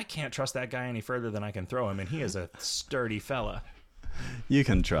shifty. I can't trust that guy any further than I can throw him, and he is a sturdy fella. You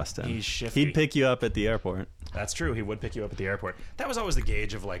can trust him. He's shifty. He'd pick you up at the airport. That's true. He would pick you up at the airport. That was always the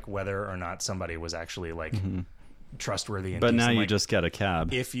gauge of like whether or not somebody was actually like trustworthy. And but now decent. you Like, just get a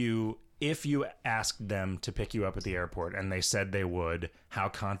cab. If you asked them to pick you up at the airport and they said they would, how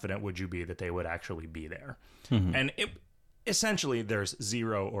confident would you be that they would actually be there? And essentially there's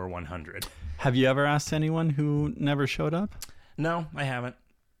 0 or 100. Have you ever asked anyone who never showed up? No, I haven't.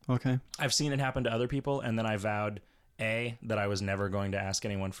 Okay. I've seen it happen to other people, and then I vowed A, that I was never going to ask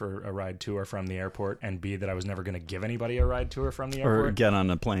anyone for a ride to or from the airport, and B, that I was never going to give anybody a ride to or from the airport. Or get on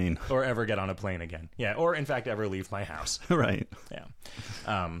a plane. Or ever get on a plane again. Yeah, or in fact ever leave my house. Right.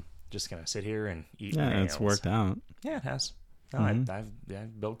 Yeah. Just going to sit here and eat nails. nails. It's worked out. Yeah, it has. No,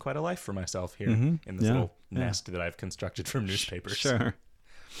 I've built quite a life for myself here in this little nest that I've constructed from newspapers. Sure.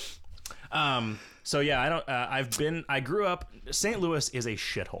 So yeah, I grew up, St. Louis is a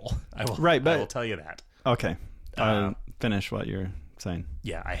shithole. I will tell you that. Okay. Finish what you're saying.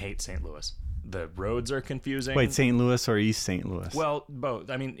 Yeah, I hate St. Louis. The roads are confusing. Wait, St. Louis or East St. Louis? Well, both.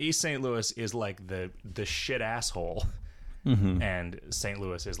 I mean, East St. Louis is like the shit asshole, and St.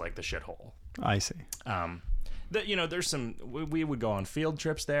 Louis is like the shithole. I see. There's some. We would go on field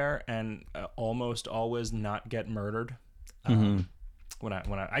trips there and almost always not get murdered. When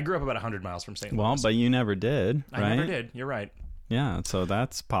I grew up about 100 miles from St. Louis. Well, but you never did, right? I never did. You're right. Yeah, so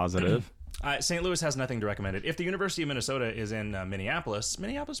that's positive. St. Louis has nothing to recommend it. If the University of Minnesota is in Minneapolis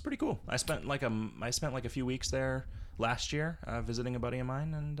is pretty cool. I spent like a few weeks there last year visiting a buddy of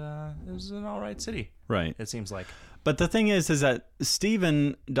mine, and it was an all right city. Right. It seems like. But the thing is that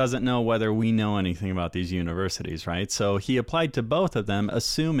Stephen doesn't know whether we know anything about these universities, right? So he applied to both of them,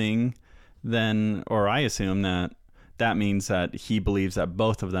 assuming then, or I assume that means that he believes that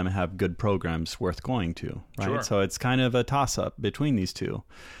both of them have good programs worth going to, right? Sure. So it's kind of a toss-up between these two.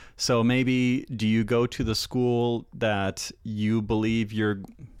 So maybe, do you go to the school that you believe you're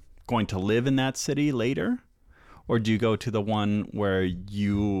going to live in that city later? Or do you go to the one where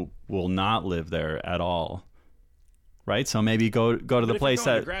you will not live there at all? right? So maybe go to the place if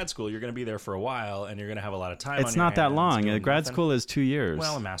you're going that to grad school, you're going to be there for a while, and you're going to have a lot of time. It's not that long. Grad school is 2 years.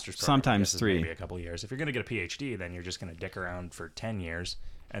 Well, a master's program, sometimes 3, maybe a couple of years. If you're going to get a PhD, then you're just going to dick around for 10 years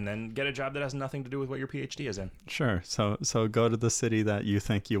and then get a job that has nothing to do with what your PhD is in. Sure. So go to the city that you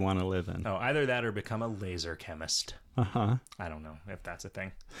think you want to live in. Oh, either that or become a laser chemist. Uh-huh. I don't know if that's a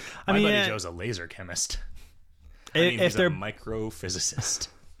thing. I My mean, buddy Joe's a laser chemist. He's a microphysicist.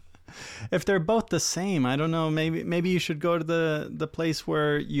 If they're both the same, I don't know. Maybe you should go to the place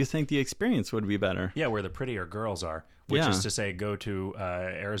where you think the experience would be better. Yeah, where the prettier girls are. Which is to say, go to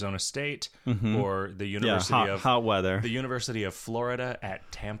Arizona State or the University of hot weather. The University of Florida at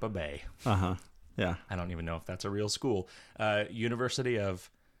Tampa Bay. Yeah. I don't even know if that's a real school. University of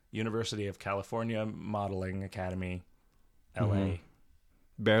California Modeling Academy, L.A.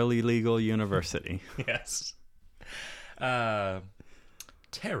 Barely legal university. Yes.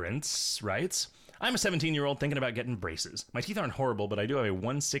 Terrence writes, I'm a 17-year-old thinking about getting braces. My teeth aren't horrible, but I do have a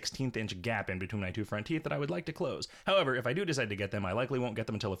 1/16 inch gap in between my 2 front teeth that I would like to close. However, if I do decide to get them, I likely won't get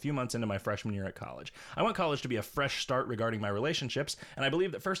them until a few months into my freshman year at college. I want college to be a fresh start regarding my relationships, and I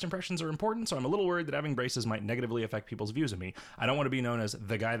believe that first impressions are important, so I'm a little worried that having braces might negatively affect people's views of me. I don't want to be known as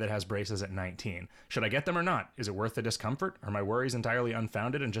the guy that has braces at 19. Should I get them or not? Is it worth the discomfort? Are my worries entirely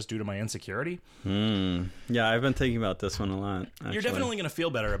unfounded and just due to my insecurity? Yeah, I've been thinking about this one a lot, actually. You're definitely going to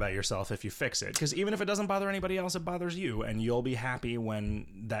feel better about yourself if you fix it, because even if it doesn't bother anybody else, it bothers you, and you'll be happy when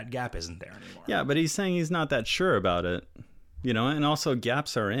that gap isn't there anymore. Yeah, but he's saying he's not that sure about it, and also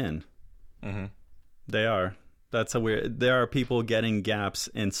gaps are in. Mm-hmm. They are. That's a weird. There are people getting gaps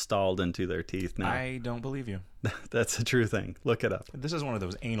installed into their teeth now. I don't believe you. That's a true thing. Look it up. This is one of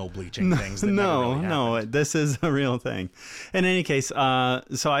those anal bleaching things. That no, this is a real thing. In any case,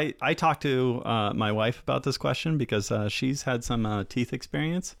 so I talked to my wife about this question because she's had some teeth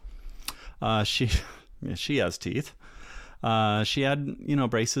experience. She has teeth. She had,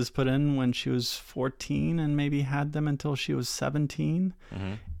 braces put in when she was 14 and maybe had them until she was 17.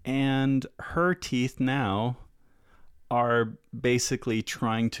 Mm-hmm. And her teeth now are basically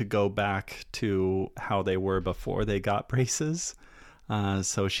trying to go back to how they were before they got braces.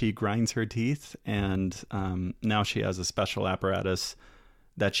 So she grinds her teeth, and now she has a special apparatus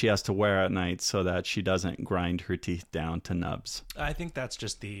that she has to wear at night so that she doesn't grind her teeth down to nubs. I think that's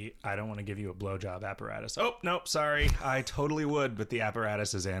just the I don't want to give you a blowjob apparatus. Oh, nope, sorry. I totally would, but the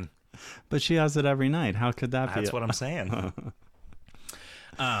apparatus is in. But she has it every night. How could that be? That's what I'm saying.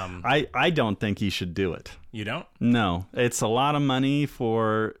 I don't think he should do it. You don't? No. It's a lot of money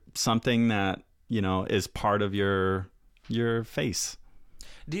for something that, is part of your face.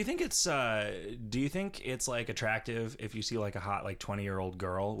 Do you think it's like attractive if you see like a hot 20-year-old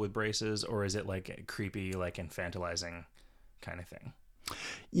girl with braces, or is it like creepy, like infantilizing kind of thing?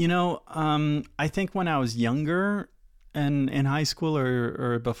 I think when I was younger and in high school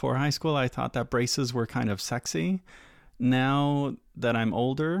or before high school, I thought that braces were kind of sexy. Now that I'm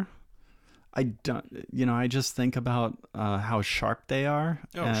older, I don't, I just think about how sharp they are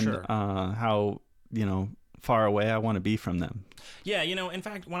and how, far away I want to be from them. Yeah, in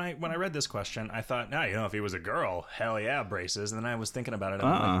fact, when I read this question, I thought, if he was a girl, hell yeah, braces. And then I was thinking about it, and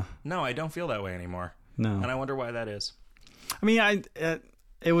I'm like, no, I don't feel that way anymore. No. And I wonder why that is. I mean,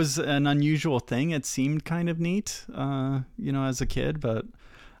 it was an unusual thing. It seemed kind of neat, as a kid, but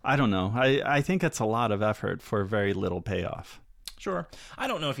I don't know. I think it's a lot of effort for very little payoff. Sure. I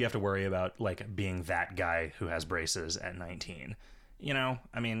don't know if you have to worry about being that guy who has braces at 19.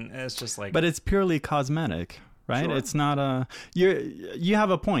 I mean, it's just like... But it's purely cosmetic, right? Sure. It's not you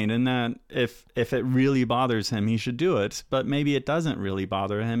have a point in that if it really bothers him, he should do it. But maybe it doesn't really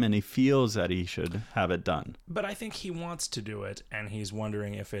bother him and he feels that he should have it done. But I think he wants to do it, and he's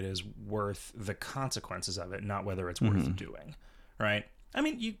wondering if it is worth the consequences of it, not whether it's worth doing, right? I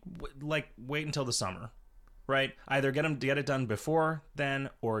mean, you wait until the summer, right? Either get it done before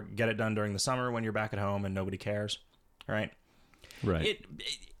then, or get it done during the summer when you're back at home and nobody cares, right? Right.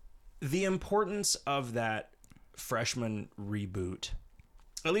 The importance of that freshman reboot,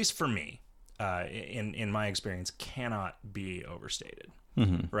 at least for me, in my experience, cannot be overstated,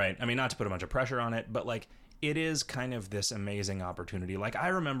 right? I mean, not to put a bunch of pressure on it, but it is kind of this amazing opportunity. I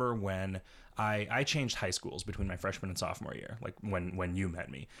remember when I changed high schools between my freshman and sophomore year, when you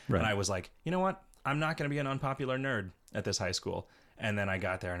met me. Right. And I was like, you know what? I'm not going to be an unpopular nerd at this high school. And then I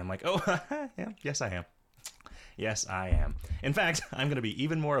got there and I'm like, oh, yeah, yes, I am. Yes, I am. In fact, I'm going to be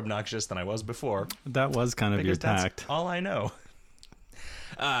even more obnoxious than I was before. That was kind of your tact. That's all I know.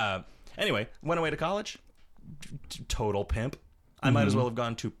 Anyway, went away to college. Total pimp. I might as well have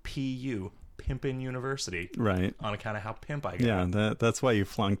gone to PU, Pimpin' University. Right. On account of how pimp I got. Yeah, that's why you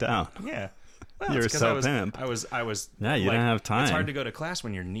flunked out. Yeah. Well, You're so pimp. I was. Yeah, you didn't have time. It's hard to go to class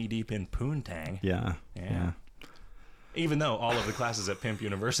when you're knee deep in poontang. Yeah. Even though all of the classes at Pimp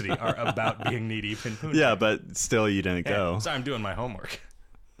University are about being knee deep in poontang. Yeah, but still, you didn't go. So I'm doing my homework.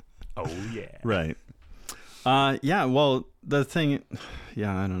 Oh yeah. Right. Yeah. Well, the thing.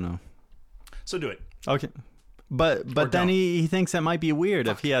 Yeah, I don't know. So do it. Okay. But then he thinks it might be weird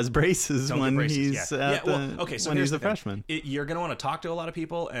if he has braces when he's so when he's a freshman. You're going to want to talk to a lot of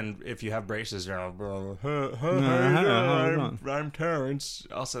people, and if you have braces, you're I'm Terrence.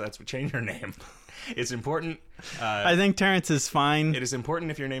 Also, that's change your name. It's important. I think Terrence is fine. It is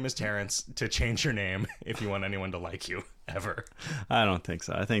important if your name is Terrence to change your name if you want anyone to like you ever. I don't think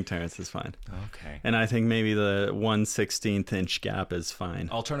so. I think Terrence is fine. Okay. And I think maybe the 1/16 inch gap is fine.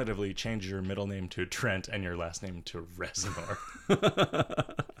 Alternatively, change your middle name to Trent and your last name to Reznor.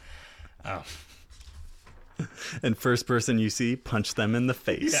 Oh. And first person you see, punch them in the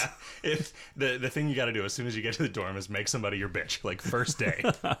face. Yeah. The thing you got to do as soon as you get to the dorm is make somebody your bitch. Like first day.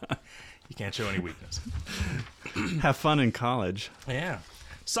 You can't show any weakness. Have fun in college. Yeah.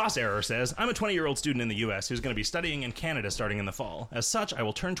 Sauce Error says, I'm a 20-year-old student in the U.S. who's going to be studying in Canada starting in the fall. As such, I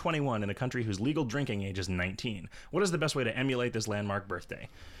will turn 21 in a country whose legal drinking age is 19. What is the best way to emulate this landmark birthday?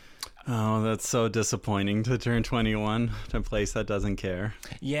 Oh, that's so disappointing to turn 21 to a place that doesn't care.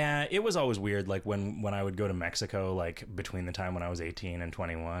 Yeah, it was always weird. Like when I would go to Mexico, like between the time when I was 18 and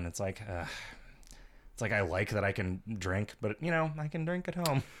 21, it's like I like that I can drink, but I can drink at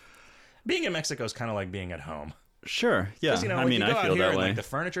home. Being in Mexico is kind of like being at home. Sure, yeah. I mean, I feel that way. Like, the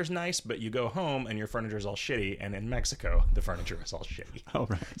furniture's nice, but you go home and your furniture's all shitty, and in Mexico, the furniture is all shitty. Oh,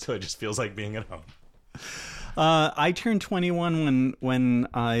 right. So it just feels like being at home. I turned 21 when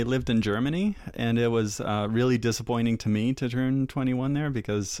I lived in Germany, and it was really disappointing to me to turn 21 there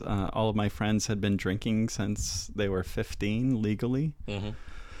because all of my friends had been drinking since they were 15 legally.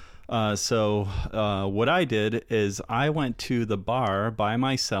 Mm-hmm. So what I did is I went to the bar by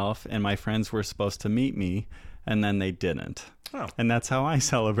myself, and my friends were supposed to meet me, and then they didn't. Oh. And that's how I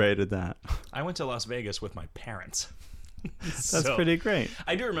celebrated that. I went to Las Vegas with my parents. That's pretty great.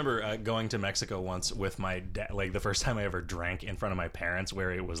 I do remember going to Mexico once with my dad, like the first time I ever drank in front of my parents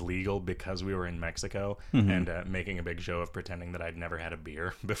where it was legal because we were in Mexico, and making a big show of pretending that I'd never had a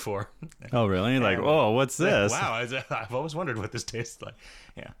beer before. Oh, really? Like, oh, what's this? Wow, I've always wondered what this tastes like.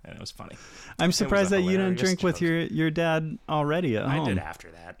 Yeah, and it was funny. I'm surprised that you didn't drink with your dad already at home. I did after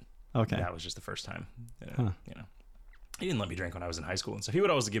that. Okay. That was just the first time. He didn't let me drink when I was in high school and stuff. He would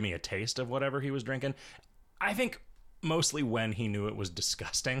always give me a taste of whatever he was drinking. I think mostly when he knew it was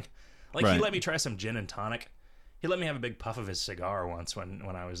disgusting. Like, He let me try some gin and tonic. He let me have a big puff of his cigar once when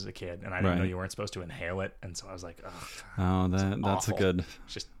I was a kid, and I didn't know you weren't supposed to inhale it, and so I was like, oh, that's a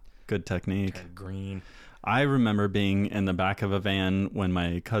good technique. Turned green. I remember being in the back of a van when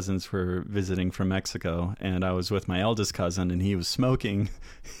my cousins were visiting from Mexico, and I was with my eldest cousin, and he was smoking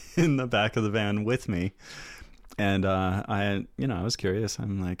in the back of the van with me. And I was curious.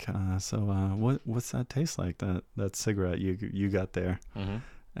 I'm like, what's that taste like? That cigarette you got there? Mm-hmm.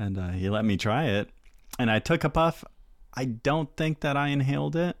 And he let me try it, and I took a puff. I don't think that I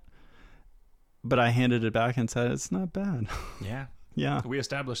inhaled it, but I handed it back and said it's not bad. Yeah. Yeah. We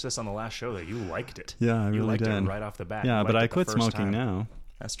established this on the last show that you liked it. Yeah, I really did. You liked it right off the bat. Yeah, but I quit smoking now.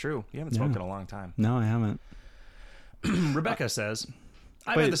 That's true. You haven't smoked in a long time. No, I haven't. Rebecca says,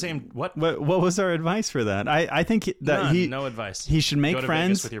 I've had the same. What was our advice for that? I think that no advice. He should make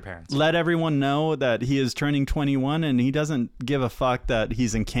friends with your parents. Let everyone know that he is turning 21, and he doesn't give a fuck that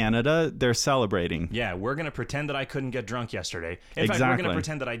he's in Canada. They're celebrating. Yeah, we're gonna pretend that I couldn't get drunk yesterday. In fact, we're gonna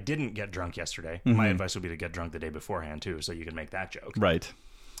pretend that I didn't get drunk yesterday. Mm-hmm. My advice would be to get drunk the day beforehand too, so you can make that joke. Right.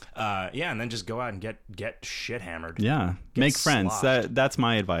 And then just go out and get shit hammered. Yeah, make friends. That's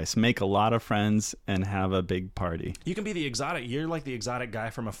my advice. Make a lot of friends and have a big party. You can be the exotic. You're like the exotic guy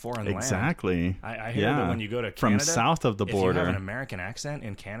from a foreign land. Exactly. I hear that when you go to Canada, from south of the border, if you have an American accent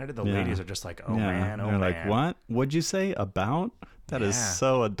in Canada, the ladies are just like, oh man, they're like, what? What'd you say about? That is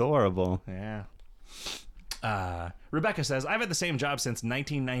so adorable. Yeah. Rebecca says, I've had the same job since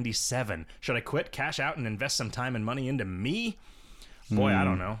 1997. Should I quit, cash out, and invest some time and money into me? Boy, I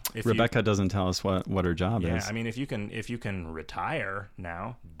don't know. Rebecca doesn't tell us what her job is. Yeah, I mean, if you can retire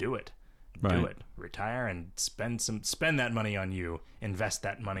now, do it. Right. Do it. Retire and spend that money on you. Invest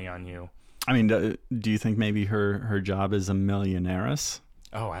that money on you. I mean, do you think maybe her job is a millionaires?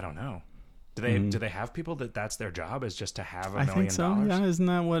 Oh, I don't know. Do they have people that's their job, is just to have $1 million? I think so. Yeah, isn't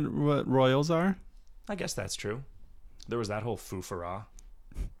that what royals are? I guess that's true. There was that whole foo-for-ah.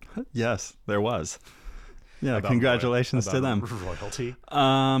 Yes, there was. Yeah, congratulations to them. Royalty.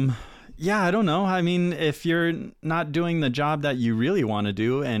 Yeah, I don't know. I mean, if you're not doing the job that you really want to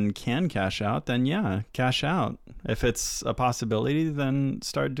do and can cash out, then yeah, cash out. If it's a possibility, then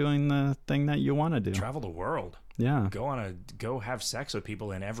start doing the thing that you want to do. Travel the world. Yeah. Go have sex with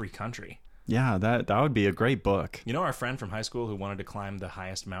people in every country. Yeah, that would be a great book. You know our friend from high school who wanted to climb the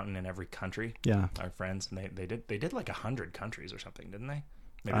highest mountain in every country? Yeah. Our friends, and they did like 100 countries or something, didn't they?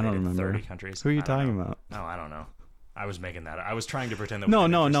 Maybe I don't they did remember. 30 countries. Who are you talking about? No, I don't know. I was making that. I was trying to pretend that. No.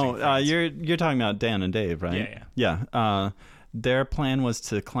 Friends. You're talking about Dan and Dave, right? Yeah. Their plan was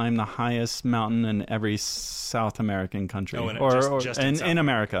to climb the highest mountain in every South American country, just in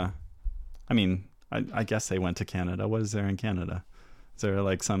America. I mean, I guess they went to Canada. What is there in Canada? Is there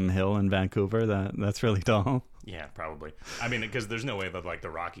like some hill in Vancouver that's really tall? Yeah, probably. I mean, because there's no way that like the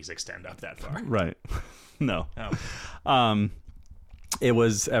Rockies extend up that far. Right. No. Oh. It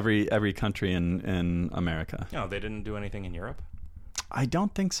was every country in America. No, they didn't do anything in Europe? I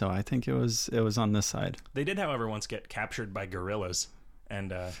don't think so. I think it was on this side. They did, however, once get captured by guerrillas.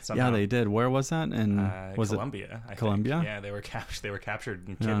 And somehow, yeah, they did. Where was that? In Colombia. I Colombia? Think. Yeah, they were captured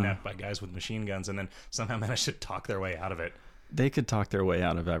and kidnapped by guys with machine guns, and then somehow managed to talk their way out of it. They could talk their way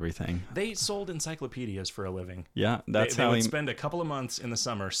out of everything. They sold encyclopedias for a living. Yeah, that's they how would spend a couple of months in the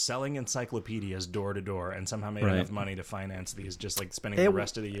summer selling encyclopedias door to door, and somehow made enough money to finance these, just like spending the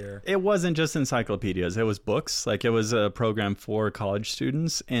rest of the year. It wasn't just encyclopedias; it was books. Like it was a program for college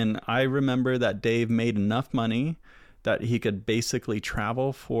students, and I remember that Dave made enough money that he could basically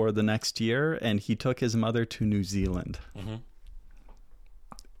travel for the next year, and he took his mother to New Zealand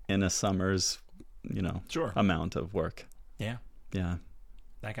in a summer's, amount of work. Yeah. Yeah.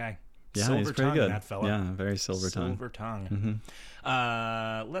 That guy. Yeah, silver he's pretty tongue, good. That fella. Yeah, very silver tongue. Silver tongue.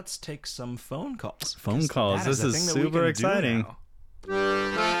 Mm-hmm. Let's take some phone calls. Phone calls. This is super exciting.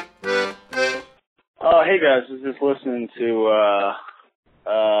 Oh, hey guys. I was just listening to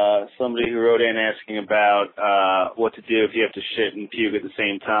somebody who wrote in asking about what to do if you have to shit and puke at the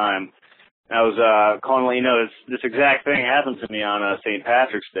same time. I was calling to let you know this exact thing happened to me on St.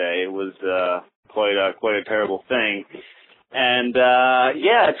 Patrick's Day. It was quite a terrible thing. And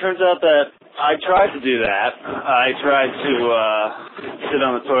it turns out that I tried to do that. I tried to sit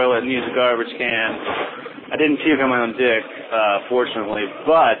on the toilet and use a garbage can. I didn't puke on my own dick, fortunately,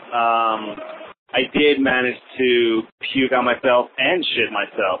 but I did manage to puke on myself and shit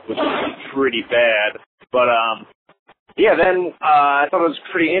myself, which was pretty bad. But then I thought it was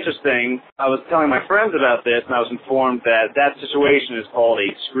pretty interesting. I was telling my friends about this, and I was informed that situation is called a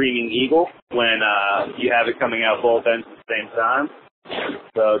screaming eagle when you have it coming out both ends at the same time.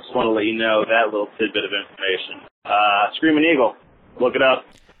 So I just want to let you know that little tidbit of information. Screaming eagle. Look it up.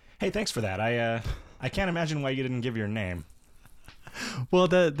 Hey, thanks for that. I can't imagine why you didn't give your name. Well,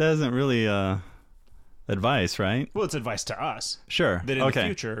 that isn't really advice, right? Well, it's advice to us. Sure. That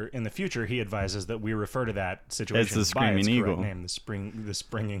in the future, he advises that we refer to that situation as the screaming eagle name, the springing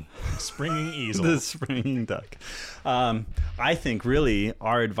eagle, the springing duck. I think really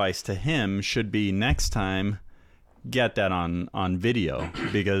our advice to him should be next time, get that on video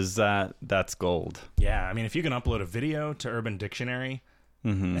because that's gold. Yeah, I mean, if you can upload a video to Urban Dictionary.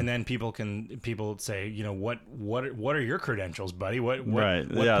 Mm-hmm. And then people say, what are your credentials, buddy? What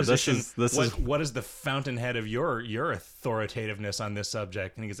position? What is the fountainhead of your authoritativeness on this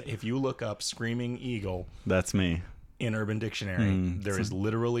subject? And he goes, if you look up "screaming eagle," that's me in Urban Dictionary. There is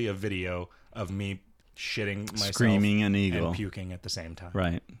literally a video of me shitting myself, screaming an eagle, and puking at the same time.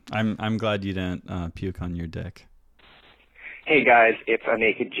 Right. I'm glad you didn't puke on your dick. Hey guys, it's a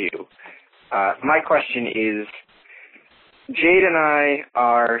naked Jew. My question is, Jade and I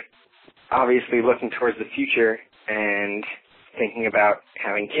are obviously looking towards the future and thinking about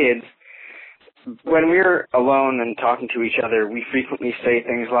having kids. When we're alone and talking to each other, we frequently say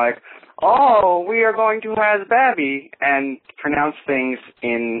things like, "Oh, we are going to have baby," and pronounce things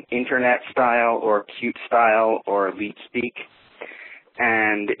in internet style or cute style or leet speak.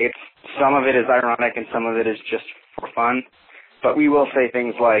 And some of it is ironic and some of it is just for fun. But we will say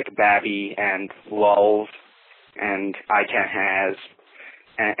things like babby and lulz and I can't has.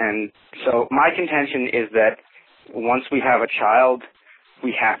 And so my contention is that once we have a child,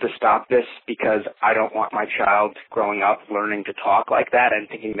 we have to stop this because I don't want my child growing up learning to talk like that and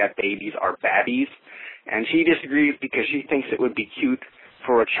thinking that babies are babbies. And she disagrees because she thinks it would be cute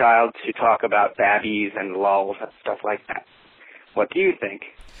for a child to talk about babbies and lulz and stuff like that. What do you think?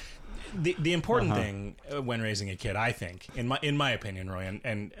 The important thing when raising a kid, I think, in my opinion, Roy,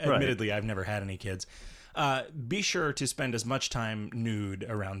 and admittedly I've never had any kids, be sure to spend as much time nude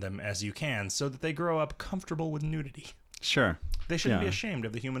around them as you can so that they grow up comfortable with nudity. Sure. They shouldn't be ashamed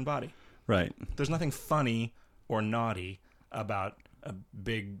of the human body. Right. There's nothing funny or naughty about a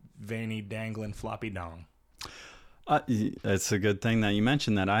big, veiny, dangling, floppy dong. It's a good thing that you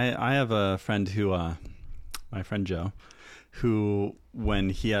mentioned that. I have a friend who, my friend Joe, who, when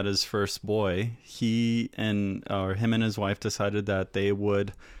he had his first boy, him and his wife decided that they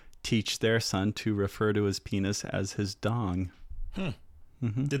would teach their son to refer to his penis as his dong.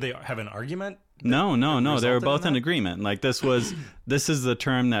 Mm-hmm. Did they have an argument? No. They were both in agreement. Like this is the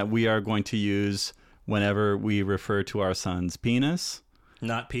term that we are going to use whenever we refer to our son's penis.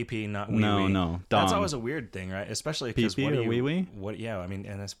 Not pee-pee, not wee-wee. No, dong. That's always a weird thing, right? Especially because pee-pee or wee-wee? Yeah, I mean,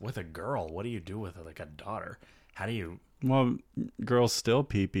 and it's with a girl. What do you do with like a daughter? How do you? Well, girls still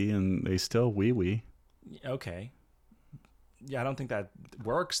pee-pee and they still wee-wee. Okay. Yeah, I don't think that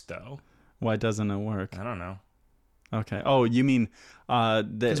works though. Why doesn't it work? I don't know. Okay. Oh, you mean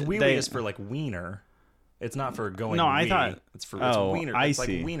because wee-wee is for like wiener. It's not for going. No, I thought it's for wiener. It's like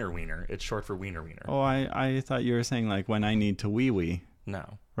wiener. It's short for wiener. Oh, I thought you were saying like when I need to wee-wee.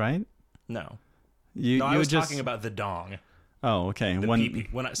 No. Right? No. I was talking about the dong. Oh, okay. The pee-pee.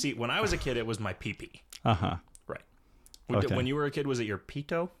 When I was a kid, it was my pee-pee. Uh-huh. Right. Okay. When you were a kid, was it your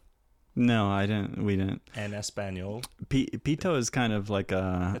pito? No, I didn't. We didn't. En Espanol. Pito is kind of like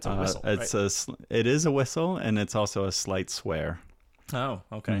a. It's a whistle. Right? It is a whistle, and it's also a slight swear. Oh,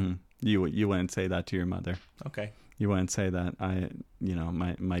 okay. Mm-hmm. You wouldn't say that to your mother. Okay. You wouldn't say that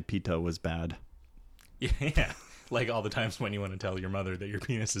my pito was bad. Yeah. Like all the times when you want to tell your mother that your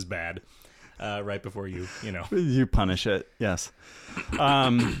penis is bad, right before you punish it. Yes.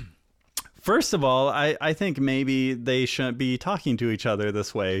 First of all, I think maybe they shouldn't be talking to each other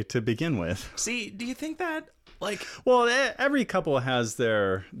this way to begin with. See, do you think that well, every couple has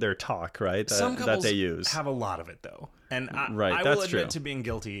their talk, right? Some couples that they use have a lot of it though. And I will admit to being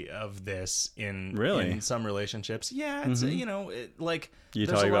guilty of this in some relationships. Yeah, it's you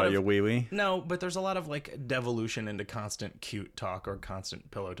talking about your wee-wee? No, but there's a lot of like devolution into constant cute talk or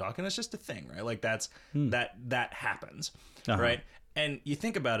constant pillow talk, and it's just a thing, right? Like that happens, right? And you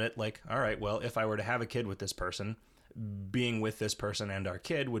think about it, like, all right, well, if I were to have a kid with this person, being with this person and our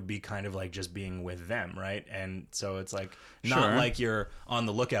kid would be kind of like just being with them, right? And so it's like not like you're on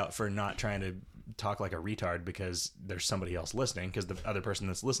the lookout for not trying to talk like a retard because there's somebody else listening, because the other person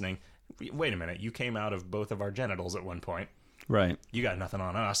that's listening, wait a minute, you came out of both of our genitals at one point, right? You got nothing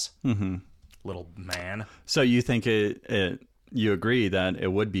on us, little man. So you think you agree that it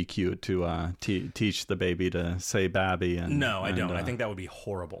would be cute to teach the baby to say babby? No, I don't. I think that would be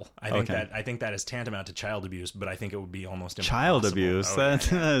horrible. I think that is tantamount to child abuse, but I think it would be almost impossible. Child abuse? That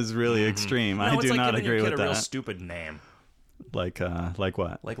is really extreme. No, I do not agree with that. It's like giving your kid a real stupid name. Like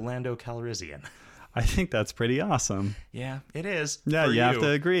what? Like Lando Calrissian. I think that's pretty awesome. Yeah, it is. Yeah, you have to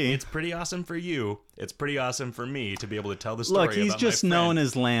agree. It's pretty awesome for you. It's pretty awesome for me to be able to tell the story. Look, he's just known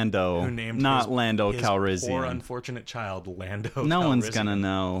as Lando, not Lando Calrissian. Poor unfortunate child, Lando. No one's gonna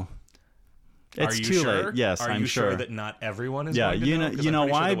know. It's too late. Yes, I'm sure. Are you sure that not everyone is? Yeah, going to know? You know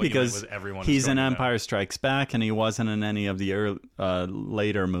why? Because he's in Empire Strikes Back, and he wasn't in any of the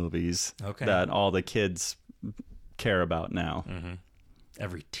later movies that all the kids care about now. Mm-hmm.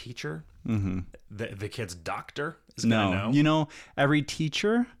 Every teacher, the kid's doctor is going to know. You know, every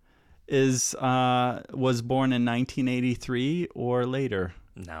teacher was born in 1983 or later.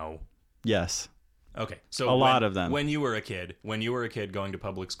 No. Yes. Okay, so a lot of them. When you were a kid going to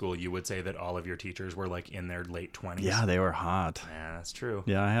public school, you would say that all of your teachers were like in their late 20s. Yeah, they were hot. Yeah, that's true.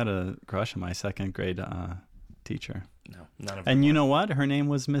 Yeah, I had a crush on my second grade teacher. No, none of them. And you know what? Her name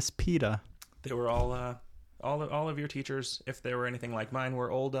was Miss Peta. They were all of your teachers, if they were anything like mine, were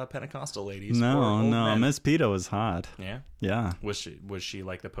old Pentecostal ladies. No, Miss Peta was hot. Yeah? Yeah. Was she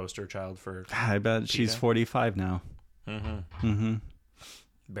like the poster child for I bet Peta? She's 45 now.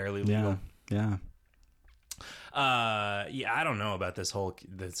 Barely legal. Yeah. I don't know about this whole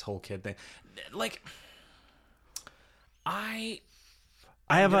kid thing. Like, I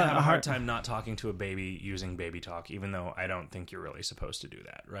have a hard time not talking to a baby using baby talk, even though I don't think you're really supposed to do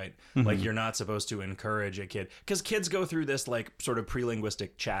that, right? Like, you're not supposed to encourage a kid, because kids go through this like sort of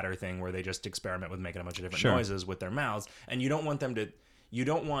pre-linguistic chatter thing where they just experiment with making a bunch of different noises with their mouths, and you don't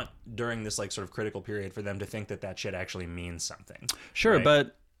want during this like sort of critical period for them to think that shit actually means something. Sure, right?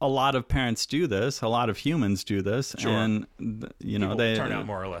 But a lot of parents do this. A lot of humans do this, and people they turn out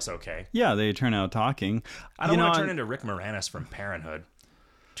more or less okay. Yeah, they turn out talking. I don't want to turn into Rick Moranis from Parenthood,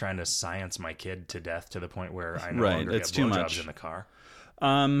 trying to science my kid to death to the point where I no longer get blowjobs in the car.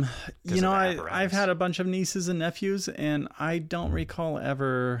 I've had a bunch of nieces and nephews, and I don't recall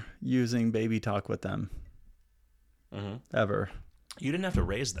ever using baby talk with them. Ever. You didn't have to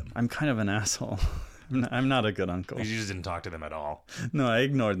raise them. I'm kind of an asshole. I'm not a good uncle. You just didn't talk to them at all. No, I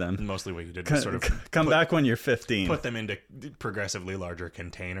ignored them. Mostly what you did was sort of come back when you're 15. Put them into progressively larger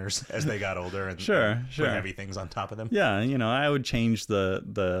containers as they got older, and sure. put heavy things on top of them. Yeah, I would change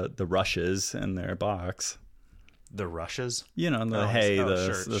the rushes in their box. The rushes? The hay,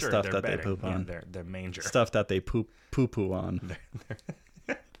 the stuff They're that bedding. they poop on. Yeah, they're manger. Stuff that they poo-poo on.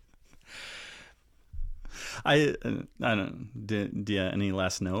 I don't. Do you have any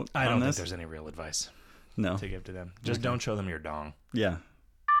last note? I don't on think this? there's any real advice No. to give to them. Just don't show them your dong. Yeah.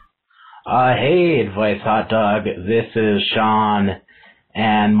 Hey, Advice Hot Dog. This is Sean,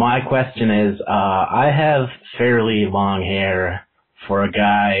 and my question is, I have fairly long hair for a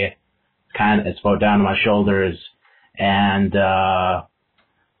guy. It's about down to my shoulders, and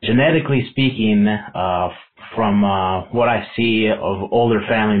genetically speaking, from what I see of older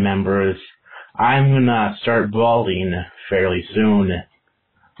family members, I'm gonna start balding fairly soon.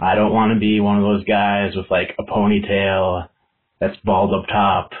 I don't want to be one of those guys with like a ponytail that's bald up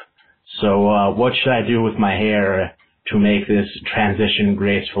top. So what should I do with my hair to make this transition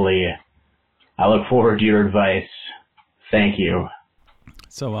gracefully? I look forward to your advice. Thank you.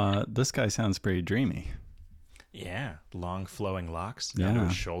 So this guy sounds pretty dreamy. Yeah, long flowing locks down to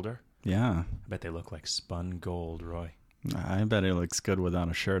his shoulder. Yeah. I bet they look like spun gold, Roy. I bet it looks good without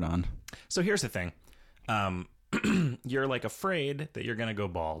a shirt on. So here's the thing. You're like afraid that you're going to go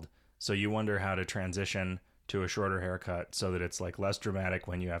bald. So you wonder how to transition to a shorter haircut so that it's like less dramatic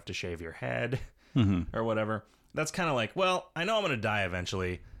when you have to shave your head or whatever. That's kind of like, well, I know I'm going to die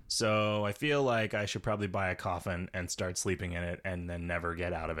eventually. So I feel like I should probably buy a coffin and start sleeping in it and then never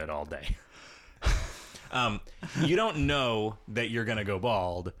get out of it all day. You don't know that you're going to go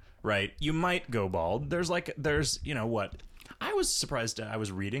bald, right? You might go bald. There's what? I was surprised. I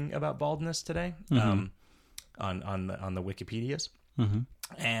was reading about baldness today on the Wikipedias.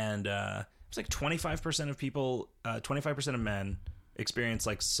 And it's like 25% of people, 25% of men experience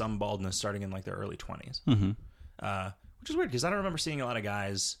like some baldness starting in like their early 20s. Which is weird because I don't remember seeing a lot of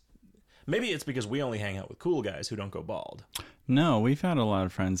guys. Maybe it's because we only hang out with cool guys who don't go bald. No, we've had a lot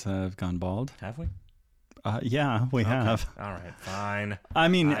of friends that have gone bald. Have we? Yeah, we have. All right, fine. I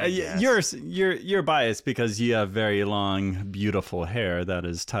mean, you're biased because you have very long, beautiful hair that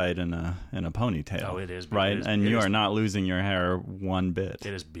is tied in a ponytail. Oh, it is, right, and you are not losing your hair one bit.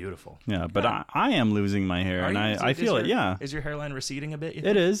 It is beautiful. Yeah, but I am losing my hair, and I feel it. Yeah, is your hairline receding a bit?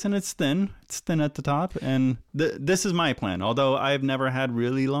 It is, and it's thin. It's thin at the top, and this is my plan. Although I've never had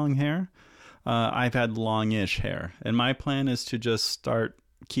really long hair, I've had longish hair, and my plan is to just start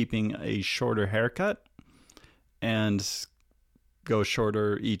keeping a shorter haircut. And go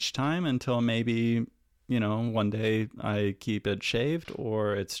shorter each time until maybe, one day I keep it shaved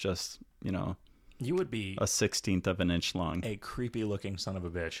or it's just, you would be a 16th of an inch long. A creepy looking son of a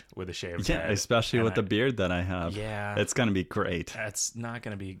bitch with a shaved head. Yeah, especially with the beard that I have. Yeah. It's going to be great.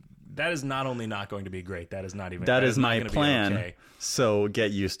 That is not only not going to be great, that is not even. That is my plan. Okay. So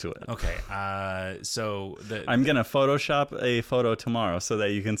get used to it. Okay. I'm gonna Photoshop a photo tomorrow so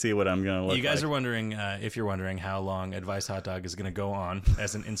that you can see what I'm gonna look like. You guys are wondering, if you're wondering, how long Advice Hot Dog is gonna go on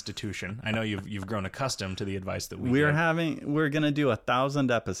as an institution. I know you've grown accustomed to the advice that we're gonna do 1,000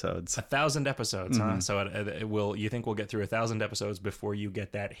 episodes. 1,000 episodes, huh? So it will. You think we'll get through 1,000 episodes before you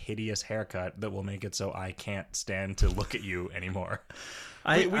get that hideous haircut that will make it so I can't stand to look at you anymore?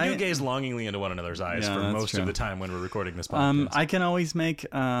 We do gaze longingly into one another's eyes for most of the time when we're recording this podcast. I can always make,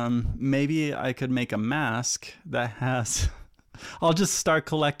 maybe I could make a mask that has, I'll just start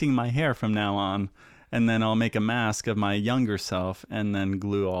collecting my hair from now on, and then I'll make a mask of my younger self and then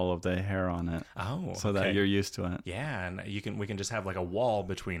glue all of the hair on it. Oh, so that you're used to it. Yeah, and we can just have like a wall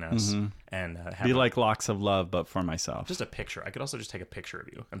between us and be like Locks of Love, but for myself. Just a picture. I could also just take a picture of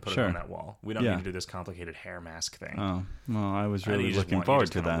you and put it on that wall. We don't need to do this complicated hair mask thing. Oh, well, I was really looking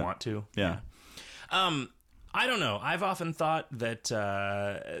forward to that. Want to? Yeah. I don't know. I've often thought that.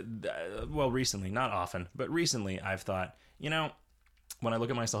 Recently, not often, but recently, I've thought. When I look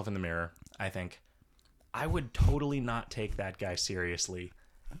at myself in the mirror, I think, I would totally not take that guy seriously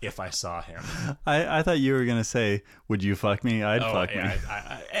if I saw him. I thought you were going to say, would you fuck me? I'd fuck me.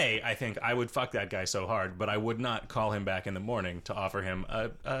 I think I would fuck that guy so hard, but I would not call him back in the morning to offer him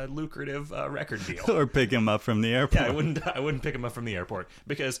a lucrative record deal. Or pick him up from the airport. Yeah, I wouldn't pick him up from the airport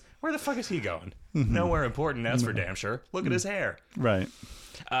because where the fuck is he going? Nowhere important, that's for damn sure. Look at his hair. Right.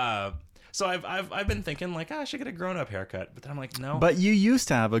 So I've been thinking like, I should get a grown-up haircut, but then I'm like, no. But you used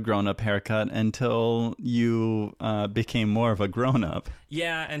to have a grown-up haircut until you became more of a grown-up.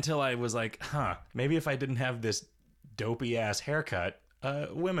 Yeah, until I was like, maybe if I didn't have this dopey-ass haircut,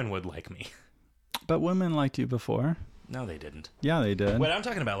 women would like me. But women liked you before. No, they didn't. Yeah, they did. But I'm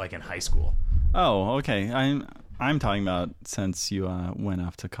talking about like in high school. Oh, okay. I'm talking about since you went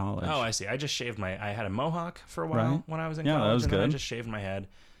off to college. Oh, I see. I just shaved I had a mohawk for a while when I was in college. That was and good. Then I just shaved my head.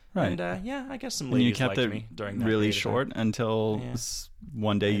 Right. And I guess some and you ladies kept liked it me during that really period of short time. until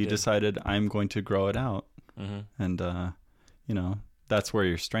one day you did. decided I'm going to grow it out. Mm-hmm. And, that's where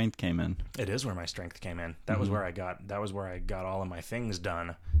your strength came in. It is where my strength came in. That was where I got all of my things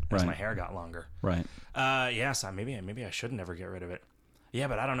done as my hair got longer. Right. Yes, maybe I should never get rid of it. Yeah,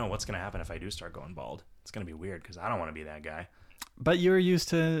 but I don't know what's going to happen if I do start going bald. It's going to be weird because I don't want to be that guy. But you're used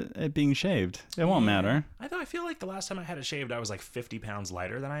to it being shaved. It won't matter. I feel like the last time I had it shaved, I was like 50 pounds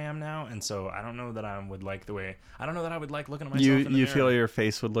lighter than I am now, and so I don't know that I would like looking at myself in the mirror. You feel your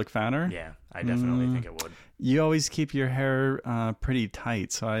face would look fatter? Yeah, I definitely think it would. You always keep your hair pretty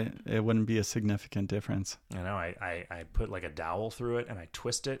tight, so it wouldn't be a significant difference. I know. I put like a dowel through it, and I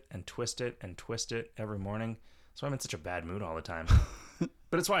twist it and twist it and twist it every morning. That's why I'm in such a bad mood all the time.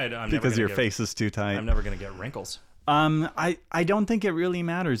 But it's why because your face is too tight. I'm never going to get wrinkles. I don't think it really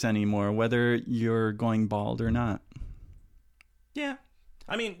matters anymore whether you're going bald or not. Yeah.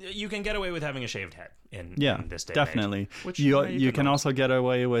 I mean, you can get away with having a shaved head in this day definitely. and age. Which you can also get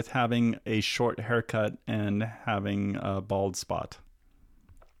away with having a short haircut and having a bald spot.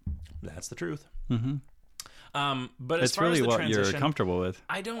 That's the truth. Mm-hmm. But as it's far really as the what transition, you're comfortable with.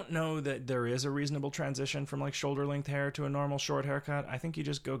 I don't know that there is a reasonable transition from like shoulder length hair to a normal short haircut. I think you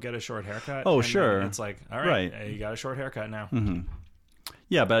just go get a short haircut. Oh, and sure. then it's like, all right, you got a short haircut now. Mm-hmm.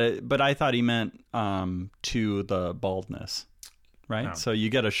 Yeah, but I thought he meant to the baldness, right? No. So you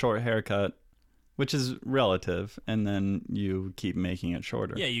get a short haircut, which is relative, and then you keep making it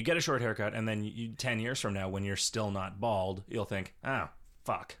shorter. Yeah, you get a short haircut, and then 10 years from now, when you're still not bald, you'll think, oh,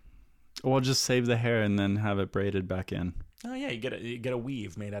 fuck. Well, just save the hair and then have it braided back in. Oh yeah, you get a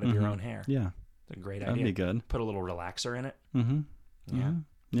weave made out of your own hair. Yeah, it's a great that'd idea. be good. Put a little relaxer in it. Mm-hmm. Yeah. Mm-hmm.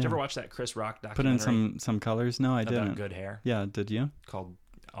 Did you ever watch that Chris Rock Put documentary? in some colors? No, I about didn't. good hair. Yeah, did you? Called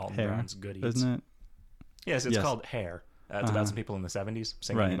Alton Hair, Brown's Good Eats. isn't it? Yes, it's called Hair. It's about some people in the 70s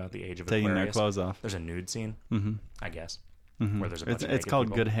singing about the age of taking Aquarius. their clothes off. There's a nude scene, I guess, where there's a bunch of It's naked called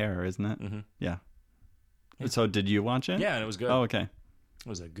people. Good Hair, isn't it? Mm-hmm. Yeah. So did you watch it? Yeah, and it was good. Oh, okay. It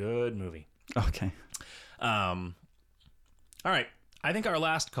was a good movie. Okay. All right. I think our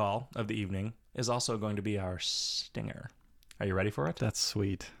last call of the evening is also going to be our stinger. Are you ready for it? That's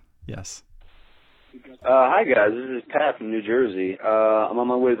sweet. Yes. Hi guys, this is Pat from New Jersey. I'm on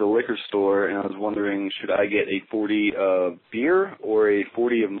my way to the liquor store, and I was wondering, should I get a 40 of beer or a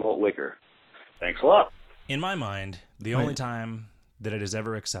 40 of malt liquor? Thanks a lot. In my mind, the only time that it is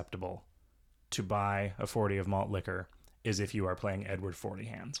ever acceptable to buy a 40 of malt liquor is if you are playing Edward 40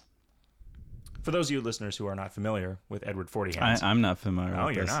 Hands. For those of you listeners who are not familiar with Edward 40 Hands. I'm not familiar No,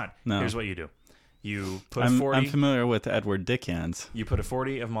 with you're this. not. No. Here's what you do. You put I'm 40... I'm familiar with Edward Dick Hands. You put a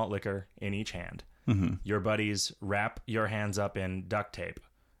 40 of malt liquor in each hand. Mm-hmm. Your buddies wrap your hands up in duct tape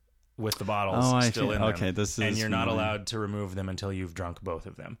with the bottles still in them. Okay, and you're not allowed to remove them until you've drunk both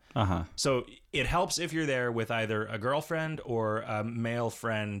of them. Uh-huh. So it helps if you're there with either a girlfriend or a male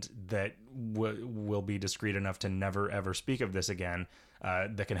friend that will be discreet enough to never ever speak of this again,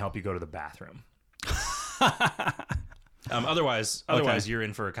 that can help you go to the bathroom. Otherwise, you're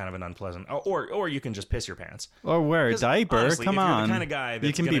in for a kind of an unpleasant. Or you can just piss your pants. Or wear a diaper. Honestly, Come if you're on. the kind of guy that's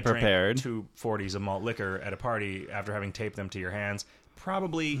you can gonna be prepared. Drink 2 40s of malt liquor at a party after having taped them to your hands,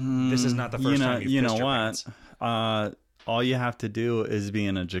 probably this is not the first time you've pissed your pants. All you have to do is be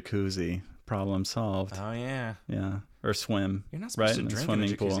in a jacuzzi. Problem solved. Oh yeah. Yeah. Or swim. You're not supposed to in drink a swimming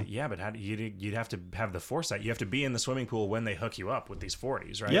in a jacuzzi. pool. Yeah, but you'd have to have the foresight. You have to be in the swimming pool when they hook you up with these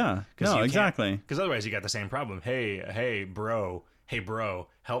 40s, right? Yeah. No, exactly. Because otherwise you got the same problem. Hey, bro,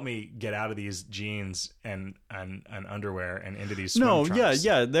 help me get out of these jeans and underwear and into these swim trunks.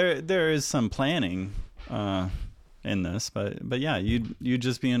 Yeah. There is some planning in this, but yeah, you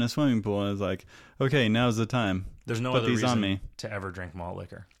just be in a swimming pool and it's like, okay, now's the time. There's no Put other these reason on me. to ever drink malt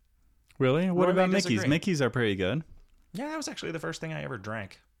liquor. Really? What Roy about may Mickey's? disagree. Mickey's are pretty good. Yeah, that was actually the first thing I ever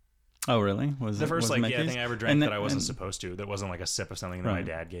drank. Oh, really? Was The it first was thing Mickey's? I ever drank that I wasn't supposed to. That wasn't like a sip of something that my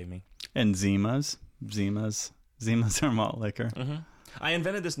dad gave me. And Zimas are malt liquor. Mm-hmm. I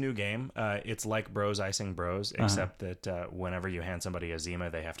invented this new game. It's like Bros Icing Bros, except that whenever you hand somebody a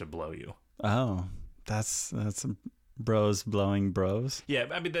Zima, they have to blow you. Oh, that's bros blowing bros. Yeah,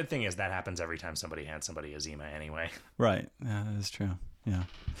 I mean the thing is that happens every time somebody hands somebody a Zima anyway. Right. Yeah, that is true. Yeah.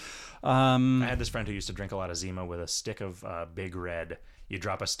 I had this friend who used to drink a lot of Zima with a stick of Big Red. You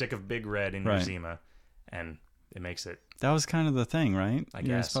drop a stick of Big Red in your Zima, and it makes it. That was kind of the thing, right? I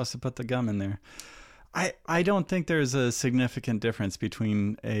You're guess. supposed to put the gum in there. I don't think there's a significant difference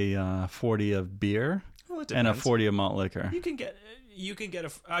between a 40 of beer and a 40 of malt liquor. You can get You can get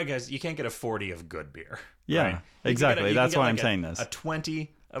I guess you can't get a 40 of good beer. Yeah, right? exactly. That's why I'm saying this. A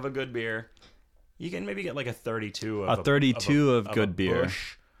 20 of a good beer. You can maybe get like a 32 of good beer.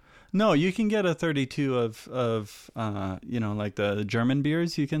 Busch. No, you can get a 32 of like the German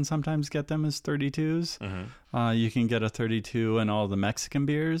beers. You can sometimes get them as 32s. Mm-hmm. You can get a 32 in all the Mexican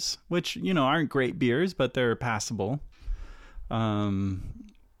beers, which aren't great beers, but they're passable.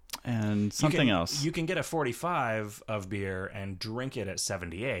 And something else. You can get a 45 of beer and drink it at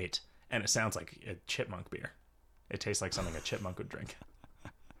 78, and it sounds like a chipmunk beer. It tastes like something a chipmunk would drink.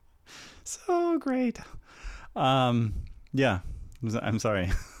 So great. Yeah, I'm sorry.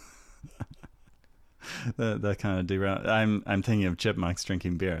 that kind of derailed. I'm thinking of chipmunks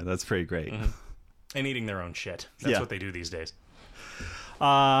drinking beer. That's pretty great. Mm-hmm. And eating their own shit. That's what they do these days.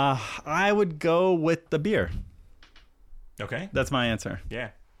 I would go with the beer. Okay. That's my answer. Yeah.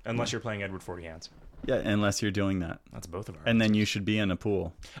 Unless you're playing Edward 40 Ounce. Yeah, unless you're doing that. That's both of ours. And then you should be in a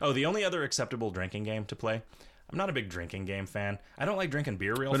pool. Oh, the only other acceptable drinking game to play. I'm not a big drinking game fan. I don't like drinking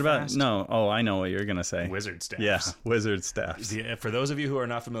beer real fast. What about, no, oh, I know what you're going to say. Wizard Staffs. Yeah, Wizard Staffs. For those of you who are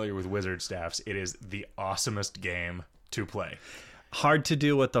not familiar with Wizard Staffs, it is the awesomest game to play. Hard to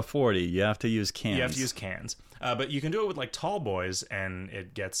do with the 40. You have to use cans. You have to use cans. But you can do it with like tall boys, and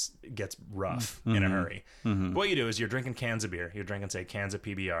it gets rough in a hurry. Mm-hmm. What you do is you're drinking cans of beer. You're drinking, say, cans of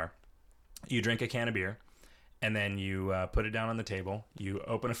PBR. You drink a can of beer, and then you put it down on the table. You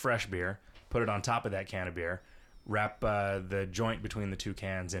open a fresh beer, put it on top of that can of beer, wrap the joint between the two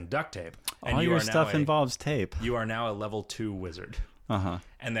cans in duct tape. And all your stuff involves tape. You are now a level 2 wizard. Uh-huh.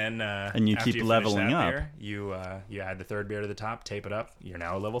 And then and you keep leveling up. Beer, you add the third beer to the top, tape it up. You're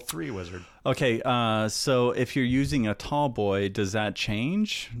now a level 3 wizard. Okay, so if you're using a tall boy, does that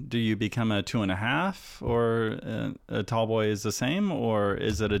change? Do you become a 2.5, or a tall boy is the same, or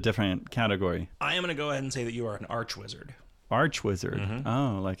is it a different category? I am going to go ahead and say that you are an arch wizard. Arch wizard. Mm-hmm.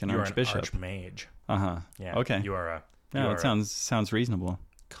 Oh, like an archbishop. You are an archmage. Uh-huh. Yeah. Okay. You are a. Yeah, it sounds reasonable.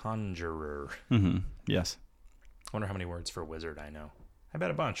 Conjurer. Mm-hmm. Yes. I wonder how many words for wizard I know. I bet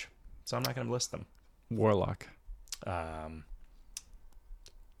a bunch, so I'm not going to list them. Warlock.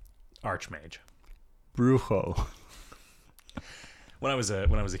 Archmage. Brujo. When I was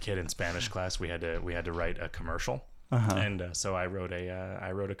a kid in Spanish class, we had to write a commercial, and so I wrote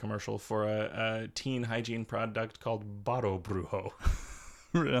a commercial for a teen hygiene product called Baro Brujo.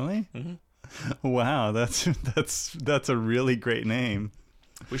 Really? Mm-hmm. Wow, that's a really great name.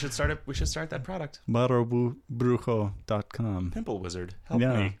 We should start that product. BaroBrujo.com. Pimple Wizard, help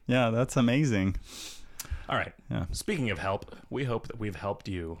me. Yeah, that's amazing. All right. Yeah. Speaking of help, we hope that we've helped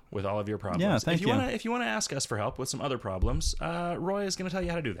you with all of your problems. Yeah, thank you. If you want to ask us for help with some other problems, Roy is going to tell you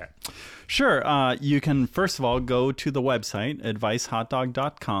how to do that. Sure. You can, first of all, go to the website,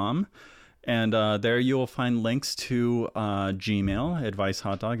 advicehotdog.com. And there you will find links to Gmail,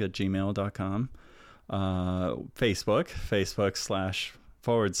 advicehotdog@gmail.com.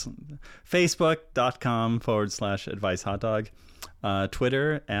 Facebook.com/advicehotdog.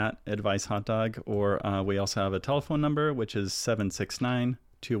 Twitter @advicehotdog, or we also have a telephone number, which is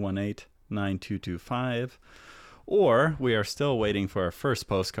 769-218-9225. Or we are still waiting for our first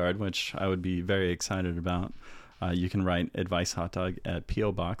postcard, which I would be very excited about. You can write Advice Hot Dog at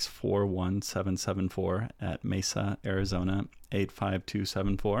P.O. Box 41774 at Mesa, Arizona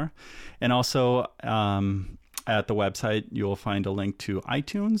 85274. And also at the website, you'll find a link to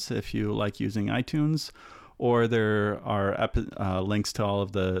iTunes if you like using iTunes. Or there are links to all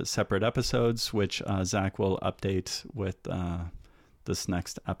of the separate episodes, which Zach will update with this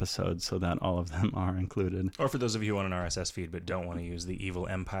next episode so that all of them are included. Or for those of you who want an RSS feed but don't want to use the Evil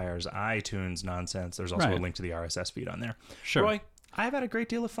Empire's iTunes nonsense, there's also a link to the RSS feed on there. Sure. Roy, I've had a great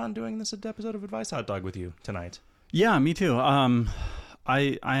deal of fun doing this episode of Advice Hot Dog with you tonight. Yeah, me too. I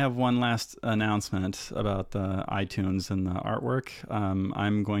have one last announcement about the iTunes and the artwork.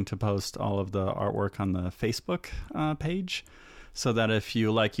 I'm going to post all of the artwork on the Facebook page, so that if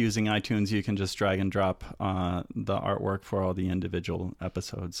you like using iTunes, you can just drag and drop the artwork for all the individual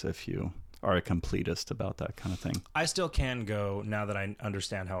episodes if you are a completist about that kind of thing. I still can go, now that I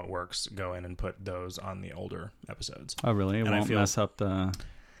understand how it works, go in and put those on the older episodes. Oh, really? It won't mess up the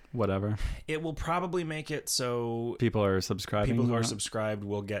whatever? It will probably make it so people are subscribing. People who are subscribed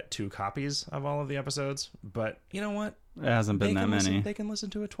will get 2 copies of all of the episodes. But you know what? It hasn't been that many. They can listen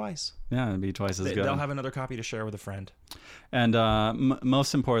to it twice. Yeah, it'd be twice as good. They'll have another copy to share with a friend. And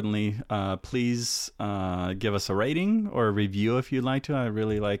most importantly, please give us a rating or a review if you'd like to. I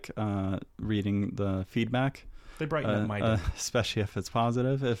really like reading the feedback. They brighten up my day. Especially if it's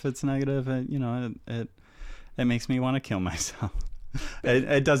positive. If it's negative, it makes me want to kill myself.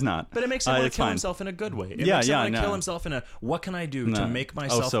 It does not. But it makes him want to kill fine. himself in a good way. It makes him want to kill himself in a, what can I do to make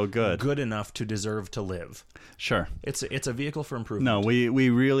myself so good enough to deserve to live? Sure. It's a vehicle for improvement. No, we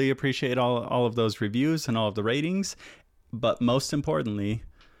really appreciate all of those reviews and all of the ratings. But most importantly,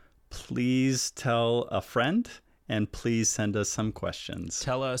 please tell a friend. And please send us some questions.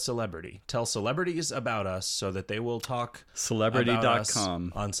 Tell a celebrity. Tell celebrities about us so that they will talk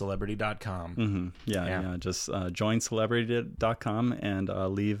Celebrity.com. on Celebrity.com. Mm-hmm. Yeah. Just join Celebrity.com and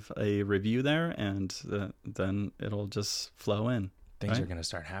leave a review there, and then it'll just flow in. Things are going to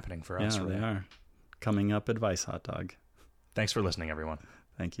start happening for us. Yeah, they are. Coming up, Advice Hot Dog. Thanks for listening, everyone.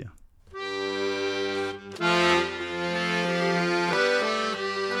 Thank you.